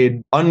that's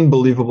paid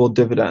unbelievable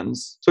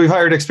dividends. So we've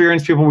hired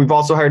experienced people. We've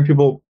also hired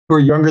people who are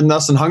younger than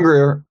us and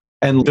hungrier,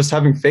 and just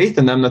having faith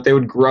in them that they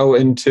would grow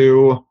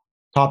into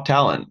top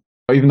talent.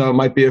 Even though it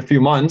might be a few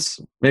months,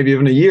 maybe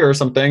even a year or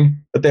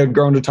something, that they would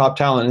grow into top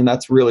talent. And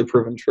that's really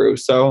proven true.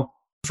 So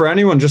for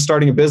anyone just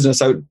starting a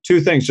business,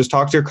 two things: just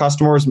talk to your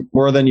customers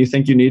more than you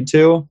think you need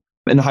to,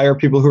 and hire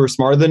people who are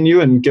smarter than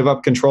you, and give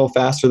up control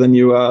faster than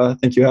you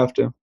think you have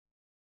to.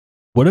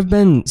 What have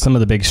been some of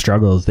the big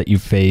struggles that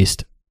you've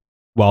faced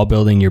while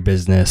building your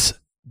business,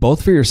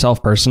 both for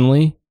yourself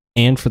personally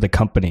and for the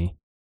company?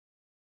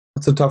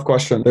 That's a tough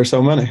question. There's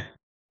so many.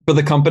 For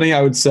the company,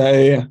 I would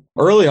say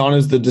early on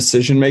is the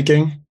decision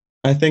making.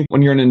 I think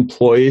when you're an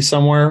employee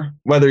somewhere,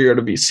 whether you're at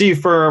a VC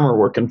firm or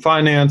work in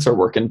finance or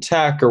work in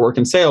tech or work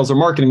in sales or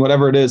marketing,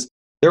 whatever it is,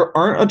 there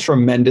aren't a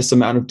tremendous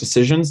amount of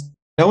decisions.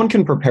 No one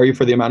can prepare you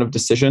for the amount of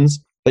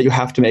decisions that you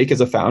have to make as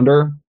a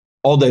founder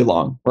all day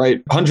long,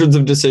 right? Hundreds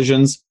of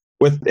decisions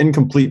with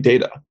incomplete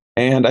data.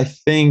 And I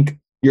think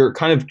you're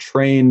kind of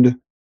trained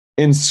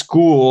in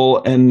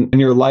school and in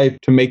your life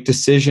to make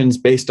decisions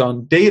based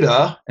on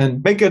data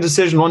and make a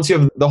decision once you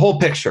have the whole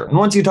picture and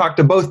once you talk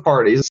to both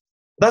parties.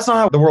 That's not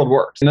how the world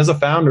works. And as a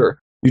founder,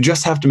 you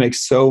just have to make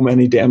so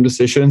many damn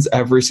decisions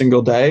every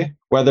single day,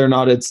 whether or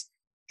not it's,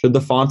 should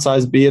the font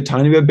size be a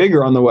tiny bit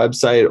bigger on the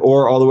website,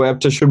 or all the way up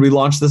to, should we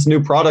launch this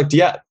new product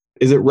yet?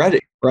 Is it ready,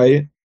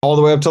 right? All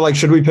the way up to like,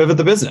 should we pivot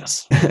the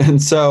business?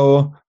 And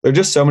so there are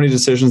just so many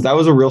decisions. That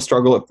was a real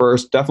struggle at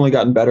first, definitely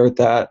gotten better at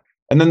that.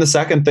 And then the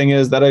second thing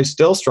is that I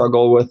still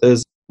struggle with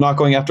is not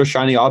going after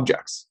shiny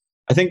objects.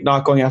 I think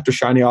not going after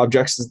shiny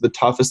objects is the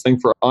toughest thing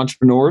for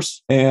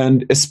entrepreneurs,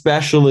 and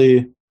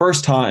especially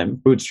first-time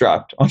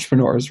bootstrapped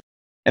entrepreneurs.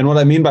 And what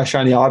I mean by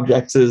shiny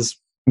objects is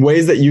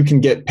ways that you can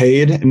get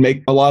paid and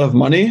make a lot of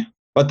money,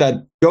 but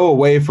that go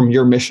away from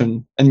your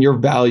mission and your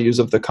values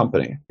of the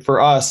company. For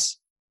us,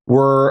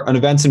 we're an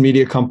events and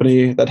media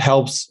company that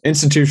helps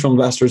institutional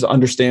investors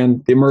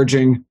understand the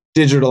emerging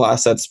digital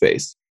asset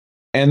space.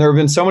 And there have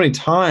been so many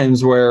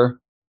times where,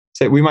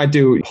 say, we might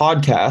do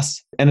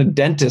podcasts and a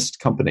dentist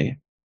company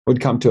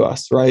would come to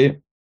us, right?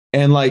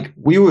 And like,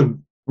 we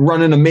would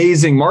run an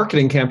amazing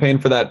marketing campaign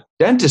for that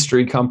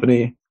dentistry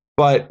company,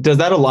 but does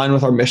that align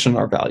with our mission and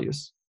our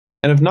values?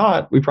 And if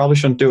not, we probably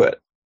shouldn't do it.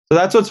 So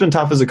that's what's been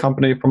tough as a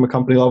company, from a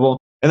company level.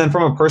 And then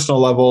from a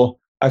personal level,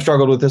 I've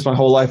struggled with this my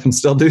whole life and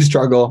still do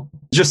struggle.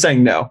 Just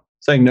saying no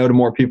to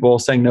more people,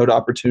 saying no to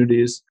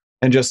opportunities,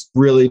 and just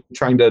really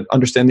trying to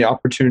understand the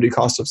opportunity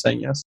cost of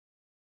saying yes.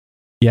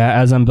 Yeah,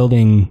 as I'm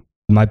building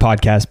my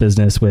podcast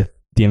business with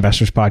the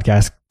Investors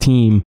Podcast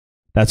team,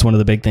 that's one of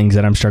the big things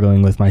that I'm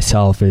struggling with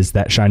myself, is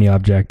that shiny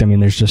object. I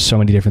mean, there's just so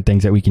many different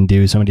things that we can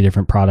do, so many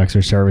different products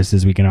or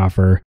services we can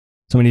offer,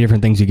 so many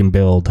different things you can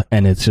build.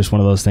 And it's just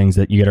one of those things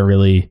that you got to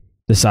really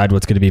decide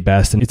what's going to be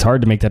best. And it's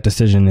hard to make that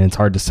decision, and it's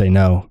hard to say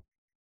no.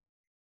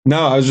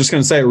 No, I was just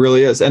going to say it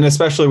really is. And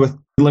especially with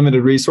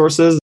limited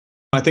resources,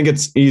 I think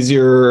it's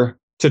easier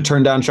to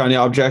turn down shiny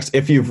objects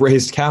if you've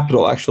raised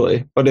capital,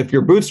 actually. But if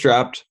you're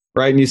bootstrapped,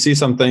 right, and you see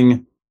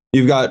something,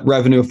 you've got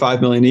revenue of $5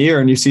 million a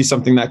year, and you see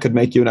something that could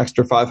make you an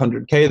extra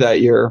 $500K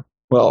that year,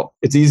 well,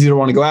 it's easy to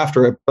want to go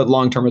after it, but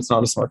long-term, it's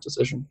not a smart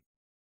decision.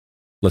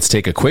 Let's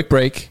take a quick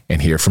break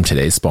and hear from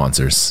today's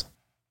sponsors.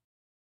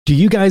 Do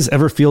you guys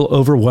ever feel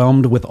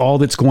overwhelmed with all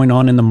that's going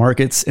on in the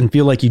markets and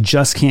feel like you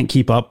just can't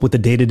keep up with the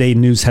day-to-day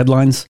news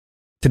headlines?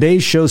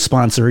 Today's show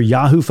sponsor,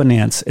 Yahoo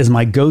Finance, is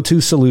my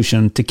go-to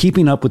solution to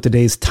keeping up with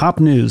today's top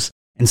news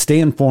and stay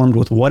informed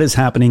with what is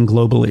happening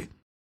globally.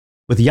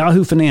 With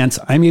Yahoo Finance,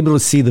 I'm able to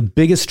see the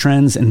biggest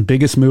trends and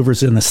biggest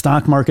movers in the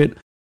stock market,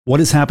 what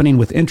is happening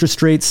with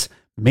interest rates,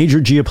 major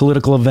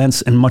geopolitical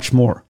events, and much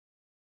more.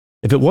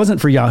 If it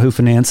wasn't for Yahoo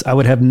Finance, I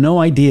would have no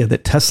idea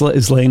that Tesla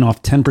is laying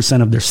off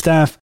 10% of their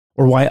staff,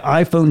 or why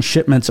iPhone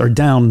shipments are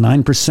down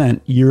 9%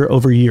 year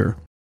over year.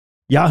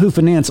 Yahoo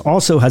Finance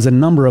also has a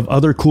number of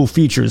other cool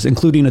features,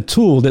 including a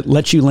tool that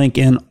lets you link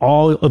in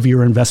all of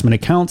your investment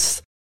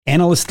accounts,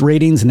 analyst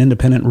ratings and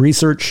independent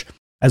research,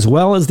 as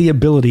well as the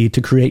ability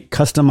to create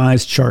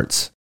customized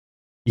charts.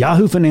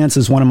 Yahoo Finance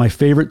is one of my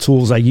favorite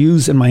tools I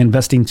use in my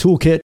investing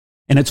toolkit,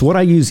 and it's what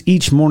I use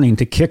each morning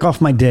to kick off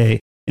my day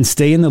and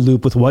stay in the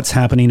loop with what's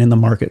happening in the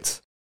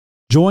markets.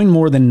 Join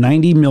more than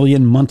 90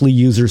 million monthly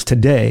users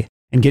today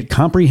and get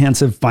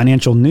comprehensive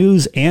financial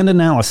news and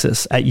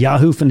analysis at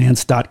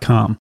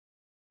yahoofinance.com.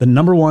 The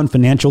 #1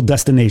 financial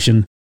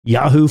destination,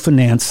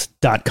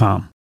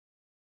 yahoofinance.com.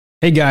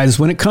 Hey guys,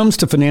 when it comes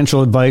to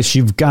financial advice,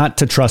 you've got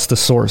to trust a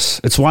source.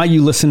 It's why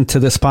you listen to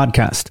this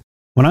podcast.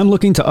 When I'm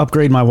looking to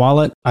upgrade my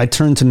wallet, I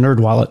turn to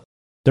NerdWallet.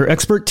 Their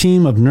expert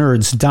team of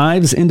nerds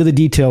dives into the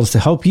details to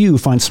help you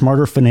find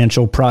smarter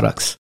financial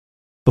products.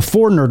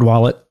 Before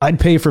NerdWallet, I'd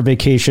pay for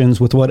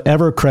vacations with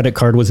whatever credit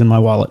card was in my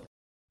wallet.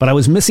 But I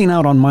was missing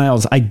out on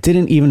miles I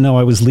didn't even know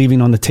I was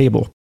leaving on the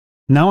table.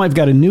 Now I've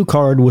got a new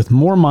card with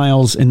more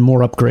miles and more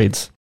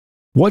upgrades.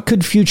 What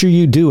could future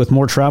you do with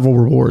more travel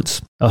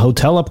rewards? A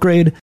hotel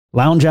upgrade?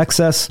 Lounge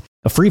access?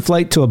 A free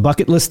flight to a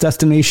bucket list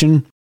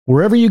destination?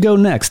 Wherever you go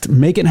next,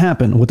 make it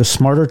happen with a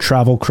smarter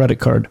travel credit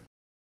card.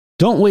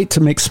 Don't wait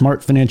to make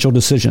smart financial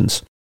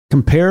decisions.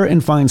 Compare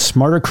and find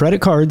smarter credit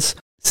cards,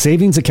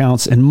 savings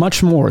accounts, and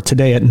much more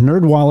today at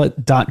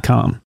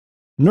nerdwallet.com.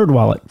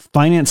 NerdWallet,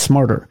 finance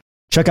smarter.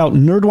 Check out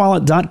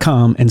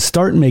nerdwallet.com and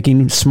start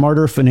making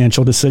smarter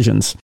financial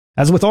decisions.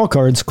 As with all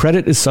cards,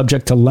 credit is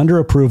subject to lender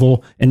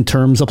approval and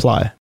terms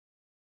apply.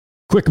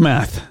 Quick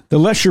math. The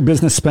less your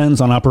business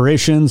spends on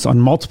operations, on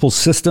multiple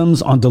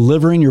systems, on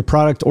delivering your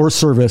product or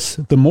service,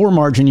 the more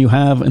margin you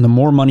have and the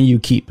more money you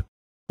keep.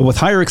 But with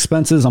higher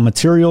expenses on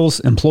materials,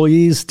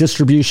 employees,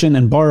 distribution,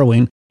 and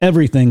borrowing,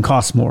 everything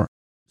costs more.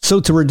 So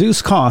to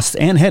reduce costs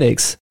and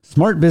headaches,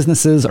 smart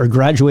businesses are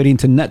graduating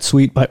to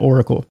NetSuite by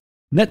Oracle.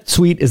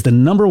 NetSuite is the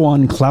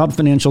 #1 cloud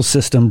financial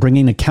system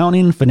bringing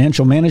accounting,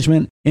 financial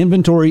management,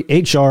 inventory,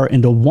 HR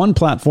into one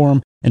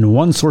platform and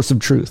one source of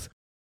truth.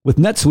 With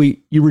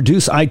NetSuite, you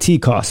reduce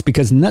IT costs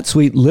because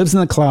NetSuite lives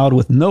in the cloud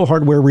with no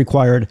hardware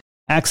required,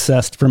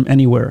 accessed from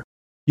anywhere.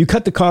 You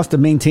cut the cost of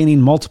maintaining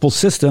multiple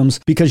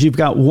systems because you've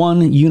got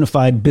one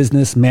unified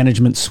business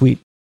management suite.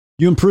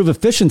 You improve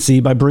efficiency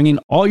by bringing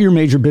all your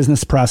major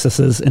business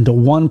processes into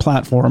one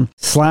platform,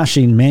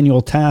 slashing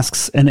manual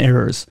tasks and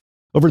errors.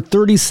 Over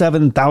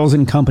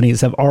 37,000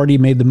 companies have already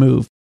made the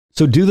move.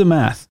 So do the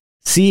math.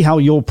 See how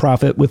you'll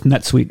profit with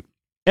NetSuite.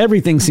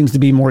 Everything seems to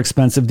be more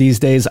expensive these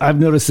days. I've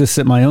noticed this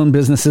at my own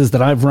businesses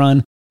that I've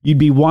run. You'd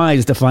be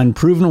wise to find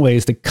proven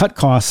ways to cut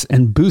costs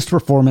and boost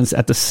performance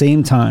at the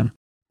same time.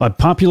 By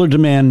popular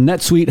demand,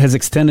 NetSuite has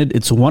extended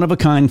its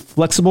one-of-a-kind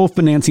flexible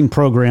financing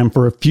program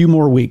for a few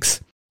more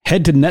weeks.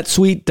 Head to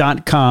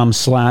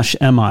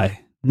netsuite.com/MI.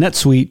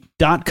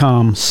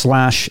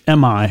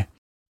 netsuite.com/MI.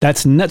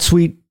 That's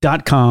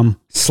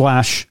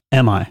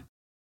netsuite.com/MI.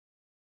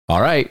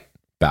 All right,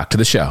 back to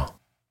the show.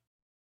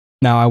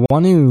 Now, I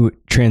want to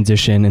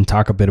transition and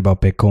talk a bit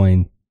about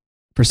Bitcoin.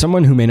 For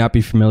someone who may not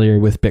be familiar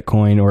with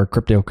Bitcoin or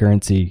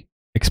cryptocurrency,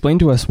 explain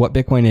to us what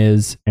Bitcoin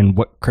is and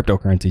what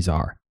cryptocurrencies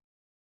are.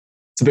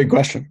 It's a big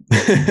question.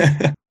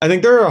 I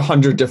think there are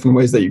 100 different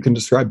ways that you can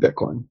describe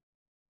Bitcoin.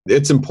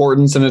 Its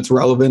importance and its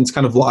relevance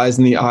kind of lies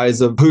in the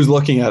eyes of who's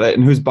looking at it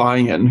and who's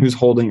buying it and who's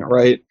holding it,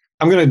 right?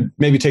 I'm going to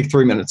maybe take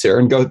 3 minutes here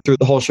and go through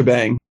the whole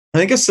shebang. I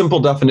think a simple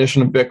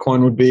definition of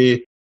Bitcoin would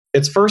be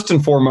it's first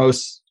and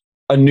foremost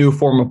a new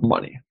form of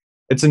money.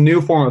 It's a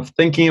new form of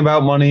thinking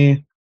about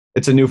money.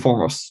 It's a new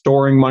form of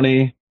storing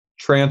money,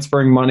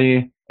 transferring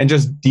money, and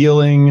just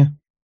dealing,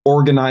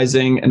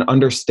 organizing, and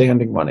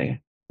understanding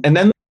money. And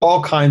then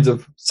all kinds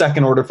of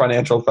second order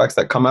financial effects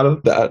that come out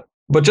of that.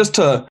 But just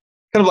to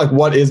kind of like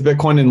what is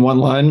Bitcoin in one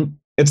line,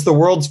 it's the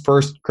world's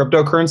first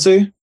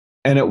cryptocurrency,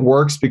 and it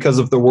works because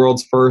of the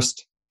world's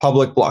first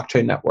public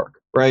blockchain network,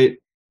 right?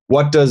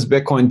 What does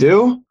Bitcoin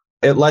do?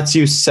 It lets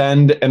you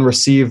send and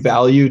receive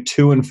value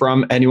to and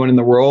from anyone in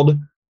the world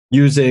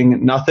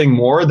using nothing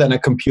more than a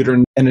computer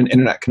and an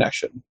internet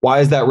connection. Why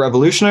is that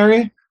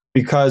revolutionary?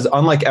 Because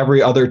unlike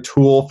every other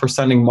tool for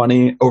sending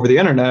money over the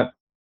internet,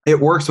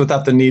 it works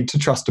without the need to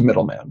trust a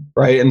middleman,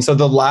 right? And so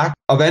the lack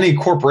of any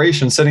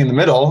corporation sitting in the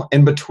middle,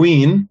 in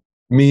between,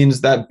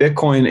 means that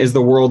Bitcoin is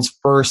the world's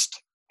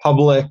first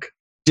public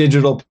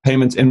digital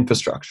payments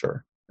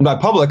infrastructure. And by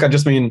public, I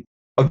just mean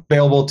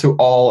available to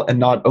all and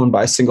not owned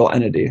by a single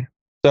entity.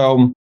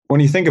 So when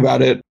you think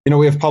about it,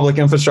 we have public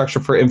infrastructure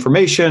for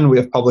information, we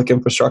have public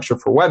infrastructure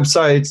for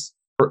websites,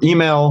 for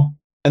email,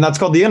 and that's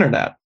called the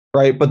internet,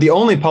 right? But the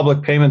only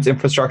public payments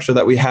infrastructure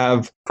that we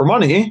have for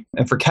money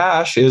and for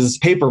cash is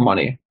paper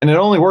money. And it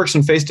only works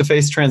in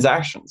face-to-face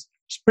transactions.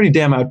 It's pretty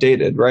damn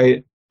outdated,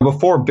 right?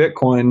 Before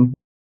Bitcoin,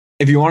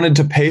 if you wanted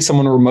to pay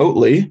someone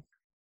remotely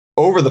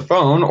over the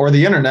phone or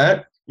the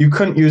internet, you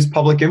couldn't use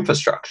public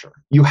infrastructure.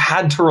 You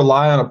had to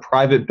rely on a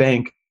private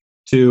bank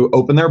to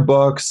open their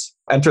books,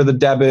 enter the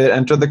debit,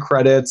 enter the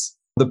credits,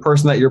 the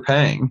person that you're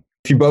paying.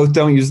 If you both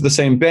don't use the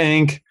same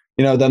bank,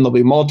 then there'll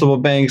be multiple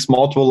banks,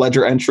 multiple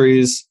ledger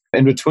entries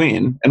in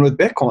between. And with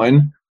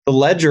Bitcoin, the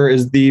ledger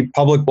is the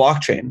public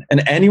blockchain,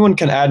 and anyone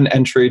can add an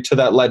entry to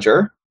that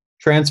ledger,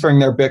 transferring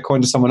their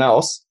Bitcoin to someone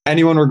else.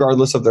 Anyone,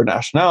 regardless of their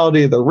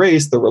nationality, their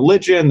race, their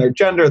religion, their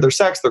gender, their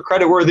sex, their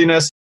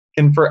creditworthiness,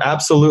 can for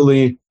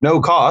absolutely no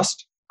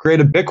cost create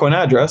a Bitcoin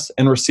address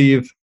and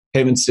receive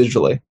payments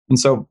digitally. And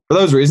so for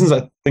those reasons,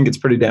 I think it's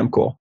pretty damn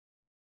cool.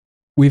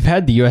 We've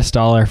had the US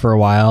dollar for a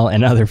while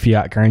and other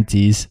fiat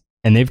currencies,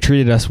 and they've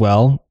treated us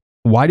well.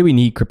 Why do we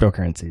need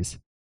cryptocurrencies?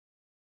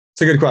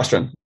 It's a good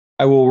question.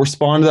 I will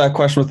respond to that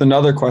question with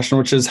another question,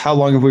 which is how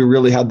long have we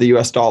really had the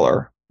US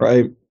dollar,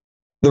 right?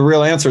 The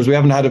real answer is we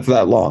haven't had it for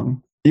that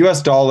long. The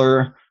US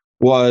dollar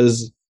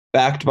was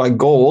backed by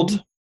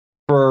gold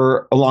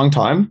for a long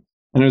time,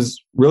 and it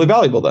was really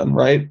valuable then,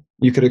 right?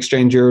 You could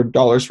exchange your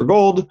dollars for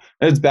gold,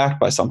 and it's backed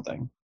by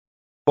something.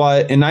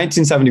 But in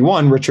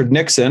 1971, Richard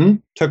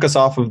Nixon took us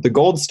off of the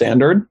gold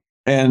standard.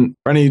 And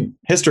for any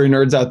history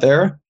nerds out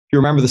there, if you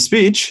remember the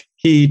speech,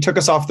 he took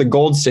us off the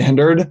gold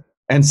standard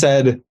and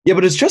said, yeah,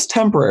 but it's just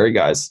temporary,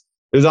 guys.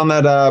 It was on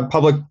that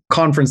public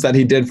conference that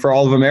he did for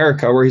all of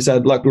America where he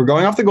said, look, we're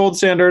going off the gold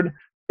standard.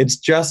 It's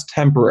just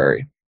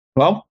temporary.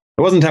 Well,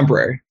 it wasn't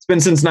temporary. It's been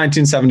since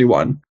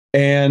 1971.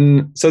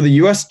 And so the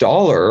US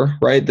dollar,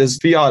 right, this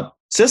fiat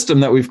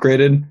system that we've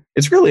created,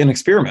 it's really an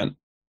experiment.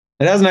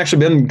 It hasn't actually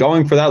been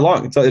going for that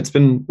long. It's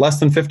been less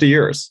than 50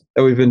 years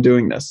that we've been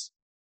doing this.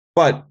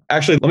 But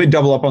actually, let me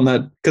double up on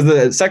that because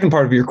the second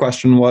part of your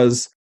question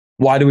was,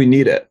 why do we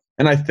need it?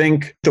 And I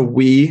think the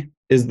we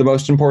is the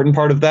most important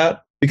part of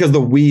that because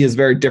the we is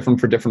very different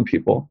for different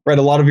people, right?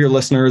 A lot of your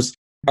listeners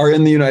are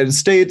in the United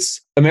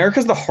States. America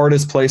is the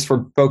hardest place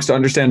for folks to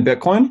understand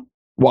Bitcoin.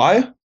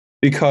 Why?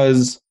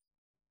 Because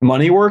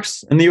money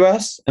works in the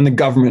US and the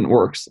government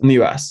works in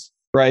the US,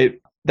 right?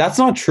 That's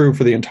not true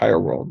for the entire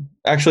world.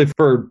 Actually,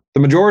 for the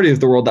majority of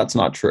the world, that's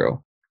not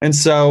true. And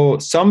so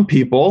some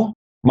people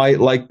might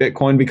like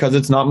Bitcoin because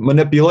it's not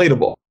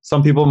manipulatable.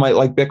 Some people might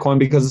like Bitcoin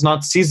because it's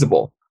not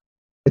seizable.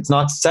 It's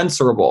not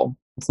censorable.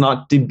 It's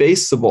not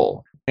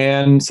debasable.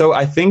 And so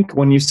I think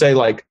when you say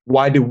like,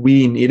 why do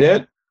we need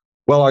it?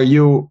 Well, are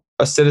you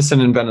a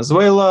citizen in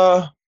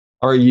Venezuela?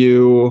 Are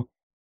you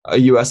a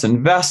US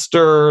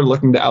investor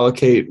looking to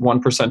allocate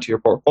 1% to your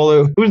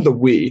portfolio? Who's the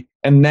we?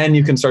 And then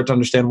you can start to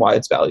understand why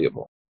it's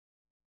valuable.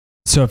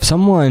 So if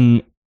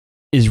someone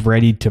is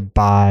ready to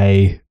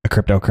buy a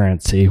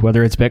cryptocurrency,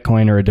 whether it's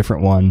Bitcoin or a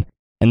different one,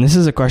 and this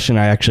is a question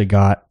I actually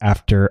got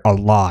after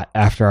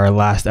our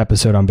last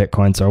episode on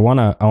Bitcoin. So I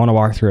want to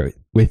walk through it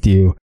with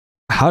you.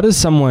 How does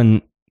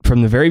someone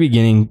from the very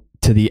beginning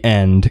to the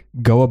end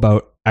go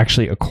about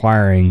actually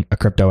acquiring a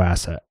crypto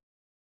asset?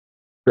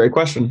 Great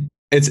question.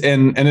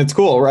 It's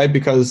cool, right?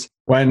 Because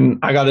when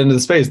I got into the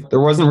space, there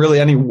wasn't really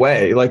any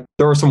way. Like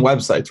there were some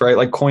websites, right?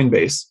 Like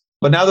Coinbase.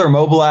 But now there are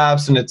mobile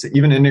apps and it's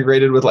even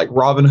integrated with like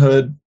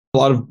Robinhood. A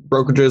lot of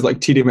brokerages like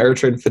TD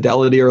Ameritrade and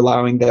Fidelity are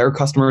allowing their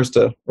customers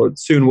to, or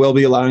soon will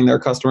be allowing their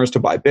customers to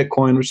buy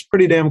Bitcoin, which is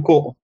pretty damn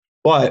cool.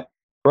 But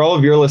for all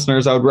of your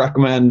listeners, I would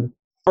recommend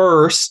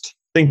first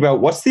think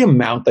about what's the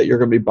amount that you're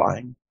going to be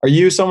buying. Are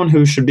you someone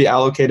who should be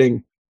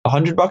allocating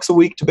 $100 a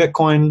week to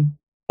Bitcoin,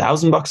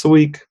 $1,000 a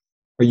week?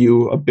 Are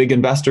you a big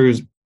investor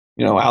who's,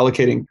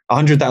 allocating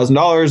 $100,000,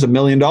 $1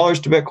 million to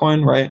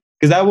Bitcoin, right?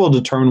 Because that will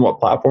determine what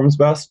platform is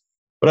best.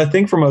 But I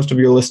think for most of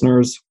your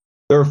listeners,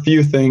 there are a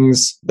few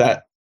things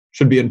that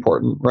should be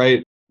important,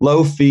 right?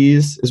 Low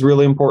fees is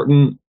really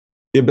important.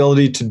 The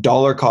ability to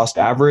dollar cost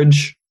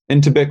average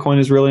into Bitcoin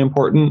is really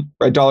important,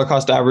 right? Dollar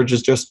cost average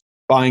is just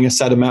buying a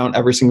set amount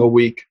every single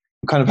week,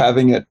 kind of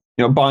having it,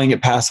 buying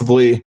it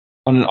passively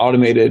on an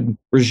automated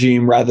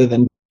regime rather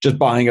than just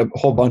buying a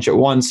whole bunch at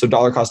once. So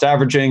dollar cost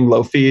averaging,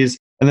 low fees,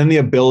 and then the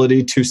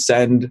ability to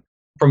send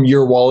from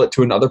your wallet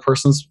to another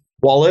person's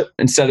wallet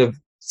instead of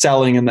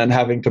selling and then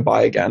having to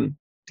buy again.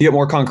 To get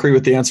more concrete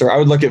with the answer, I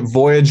would look at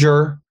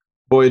Voyager.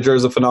 Voyager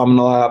is a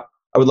phenomenal app.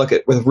 I would look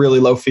at with really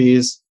low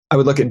fees. I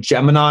would look at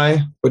Gemini,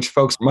 which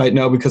folks might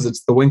know because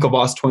it's the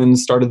Winklevoss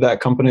twins started that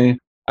company.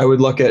 I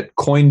would look at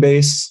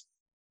Coinbase.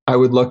 I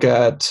would look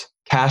at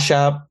Cash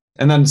App.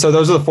 And then, so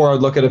those are the four I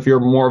would look at if you're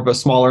more of a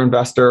smaller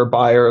investor,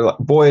 buyer,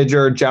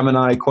 Voyager,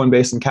 Gemini,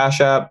 Coinbase, and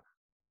Cash App.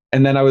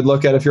 And then I would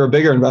look at, if you're a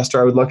bigger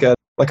investor, I would look at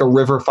like a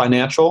River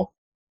Financial.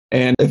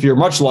 And if you're a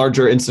much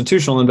larger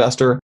institutional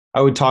investor,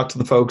 I would talk to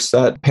the folks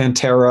at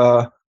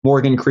Pantera,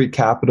 Morgan Creek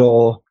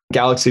Capital,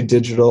 Galaxy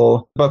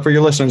Digital. But for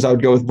your listeners, I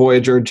would go with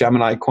Voyager,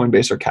 Gemini,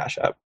 Coinbase, or Cash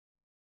App.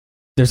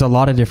 There's a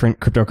lot of different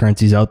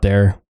cryptocurrencies out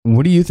there.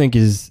 What do you think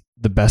is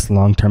the best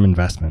long-term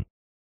investment?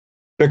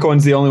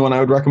 Bitcoin's the only one I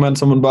would recommend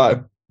someone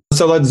buy.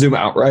 So let's zoom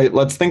out, right?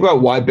 Let's think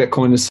about why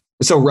Bitcoin is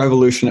so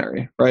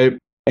revolutionary, right?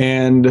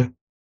 And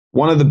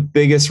one of the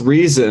biggest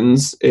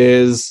reasons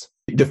is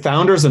the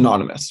founder is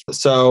anonymous.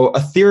 So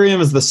Ethereum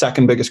is the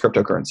second biggest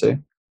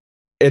cryptocurrency.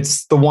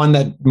 It's the one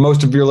that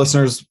most of your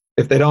listeners,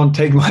 if they don't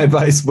take my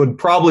advice, would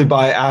probably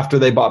buy after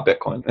they bought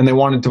Bitcoin and they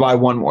wanted to buy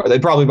one more.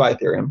 They'd probably buy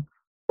Ethereum.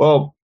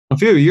 Well, a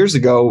few years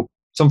ago,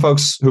 some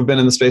folks who've been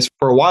in the space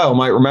for a while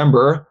might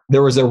remember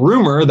there was a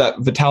rumor that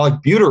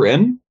Vitalik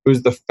Buterin,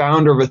 who's the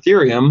founder of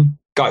Ethereum,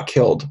 got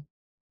killed.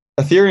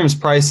 Ethereum's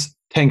price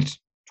tanked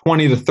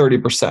 20 to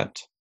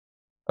 30%.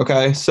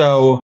 Okay,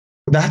 so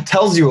that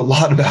tells you a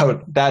lot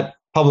about that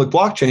public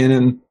blockchain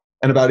and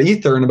about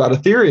Ether and about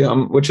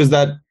Ethereum, which is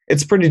that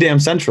it's pretty damn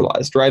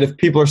centralized, right? If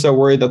people are so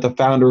worried that the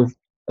founder of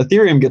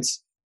Ethereum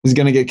is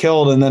going to get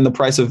killed and then the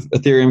price of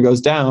Ethereum goes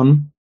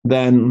down,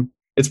 then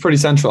it's pretty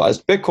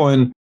centralized.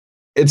 Bitcoin,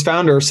 its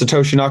founder,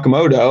 Satoshi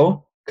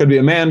Nakamoto, could be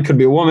a man, could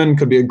be a woman,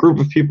 could be a group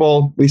of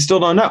people. We still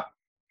don't know.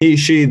 He,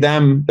 she,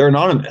 them, they're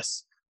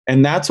anonymous.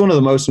 And that's one of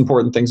the most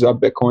important things about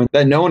Bitcoin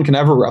that no one can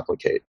ever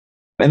replicate.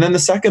 And then the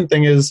second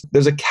thing is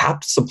there's a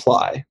capped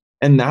supply.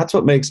 And that's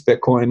what makes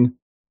Bitcoin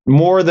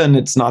more than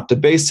it's not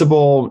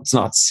debasable, it's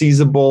not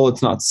seizable,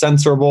 it's not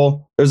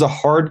censorable. There's a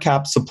hard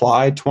capped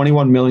supply,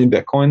 21 million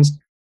Bitcoins.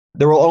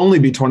 There will only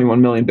be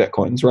 21 million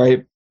Bitcoins,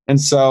 right?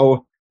 And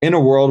so in a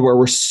world where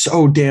we're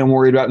so damn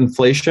worried about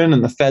inflation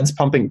and the Fed's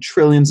pumping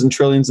trillions and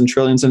trillions and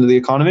trillions into the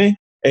economy,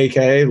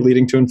 aka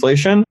leading to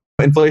inflation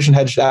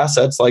hedged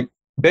assets like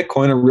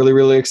Bitcoin are really,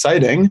 really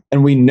exciting.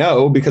 And we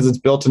know because it's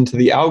built into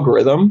the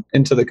algorithm,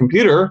 into the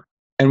computer,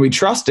 and we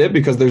trust it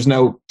because there's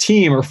no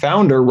team or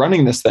founder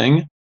running this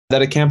thing,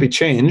 that it can't be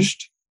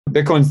changed.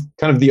 Bitcoin's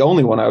kind of the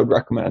only one I would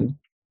recommend.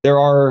 There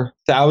are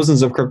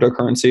thousands of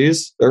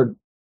cryptocurrencies. There are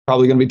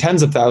probably going to be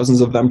tens of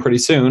thousands of them pretty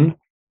soon,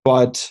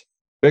 but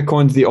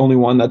Bitcoin's the only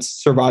one that's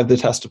survived the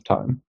test of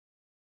time.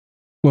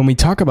 When we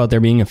talk about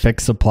there being a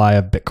fixed supply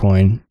of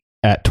Bitcoin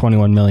at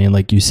 21 million,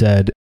 like you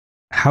said,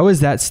 how is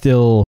that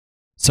still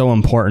so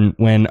important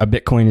when a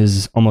Bitcoin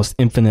is almost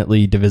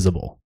infinitely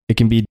divisible? It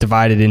can be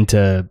divided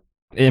into,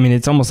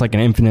 it's almost like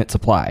an infinite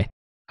supply.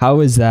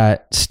 How is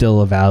that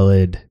still a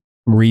valid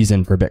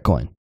reason for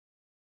Bitcoin?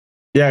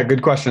 Yeah,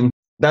 good question.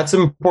 That's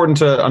important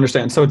to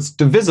understand. So it's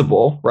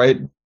divisible, right?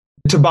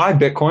 To buy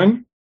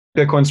Bitcoin,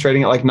 Bitcoin's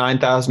trading at like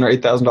 $9,000 or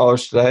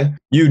 $8,000 today.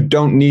 You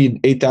don't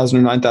need $8,000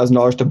 or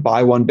 $9,000 to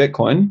buy one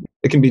Bitcoin.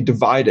 It can be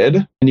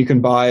divided and you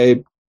can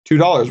buy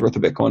 $2 worth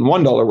of Bitcoin,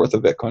 $1 worth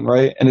of Bitcoin,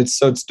 right? And it's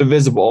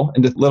divisible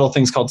into little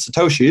things called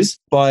Satoshis,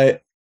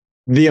 but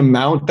the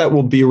amount that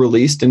will be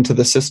released into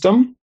the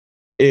system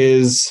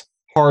is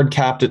hard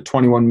capped at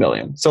 21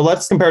 million. So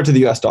let's compare it to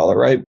the US dollar,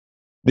 right?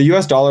 The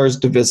US dollar is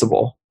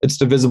divisible. It's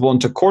divisible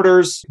into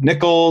quarters,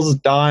 nickels,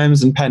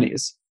 dimes, and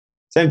pennies.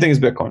 Same thing as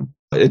Bitcoin.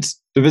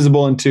 It's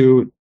divisible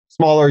into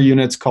smaller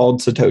units called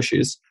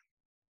Satoshis.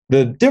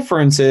 The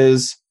difference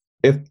is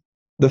if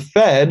the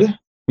Fed,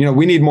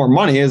 we need more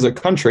money as a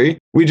country,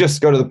 we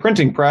just go to the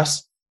printing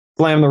press,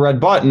 slam the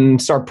red button,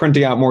 start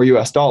printing out more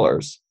US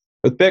dollars.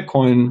 With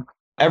Bitcoin,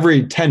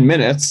 every 10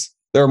 minutes,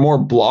 there are more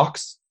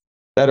blocks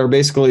that are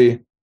basically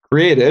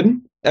created.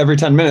 Every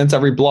 10 minutes,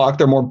 every block,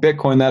 there are more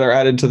Bitcoin that are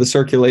added to the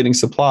circulating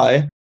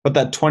supply. But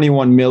that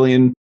 21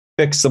 million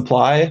fixed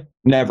supply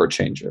never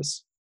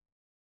changes.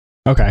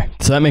 Okay,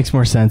 so that makes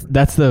more sense.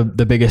 That's the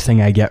biggest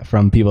thing I get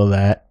from people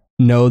that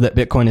know that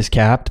Bitcoin is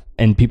capped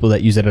and people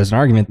that use it as an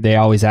argument. They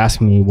always ask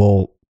me,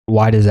 well,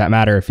 why does that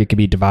matter if it could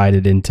be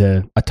divided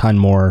into a ton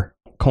more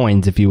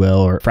coins, if you will,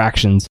 or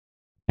fractions?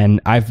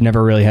 And I've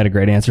never really had a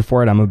great answer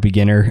for it. I'm a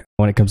beginner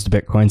when it comes to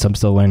Bitcoin, so I'm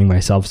still learning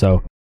myself.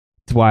 So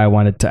that's why I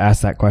wanted to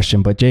ask that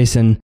question. But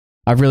Jason,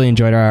 I've really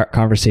enjoyed our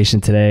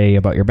conversation today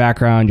about your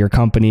background, your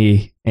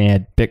company,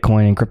 and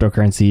Bitcoin and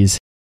cryptocurrencies.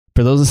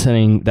 For those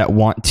listening that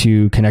want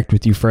to connect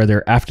with you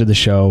further after the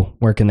show,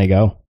 where can they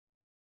go?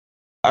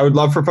 I would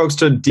love for folks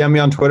to DM me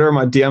on Twitter.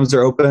 My DMs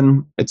are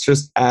open. It's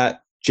just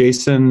at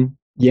Jason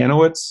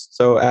Yanowitz.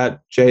 So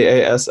at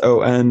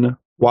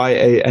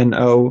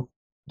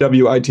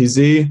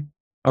JASONYANOWITZ.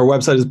 Our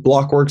website is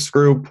Blockworks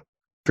Group.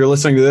 If you're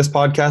listening to this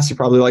podcast, you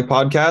probably like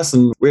podcasts,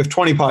 and we have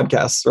 20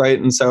 podcasts, right?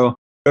 And so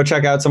go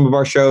check out some of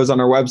our shows on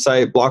our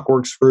website,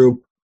 Blockworks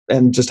Group,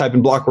 and just type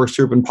in Blockworks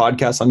Group and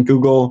podcasts on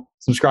Google.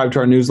 Subscribe to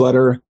our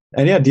newsletter.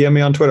 And yeah, DM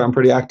me on Twitter. I'm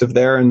pretty active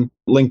there, and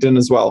LinkedIn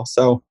as well.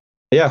 So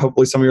yeah,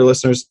 hopefully some of your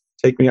listeners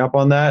take me up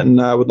on that, and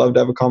I would love to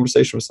have a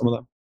conversation with some of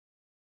them.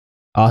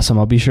 Awesome.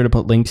 I'll be sure to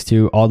put links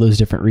to all those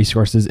different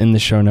resources in the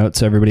show notes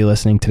so everybody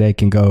listening today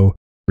can go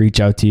reach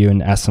out to you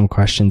and ask some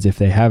questions if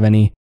they have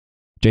any.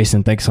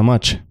 Jason, thanks so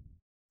much.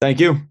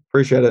 Thank you.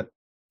 Appreciate it.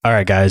 All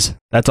right, guys.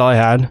 That's all I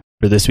had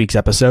for this week's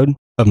episode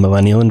of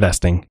Millennial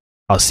Investing.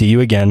 I'll see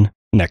you again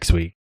next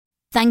week.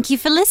 Thank you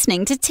for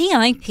listening to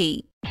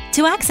TIP.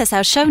 To access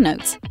our show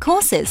notes,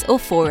 courses, or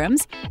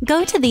forums,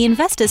 go to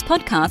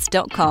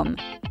theinvestorspodcast.com.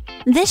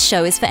 This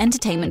show is for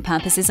entertainment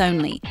purposes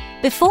only.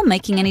 Before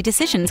making any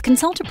decisions,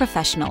 consult a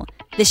professional.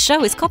 This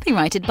show is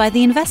copyrighted by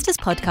the Investors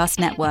Podcast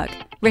Network.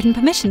 Written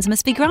permissions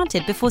must be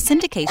granted before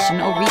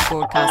syndication or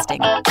rebroadcasting.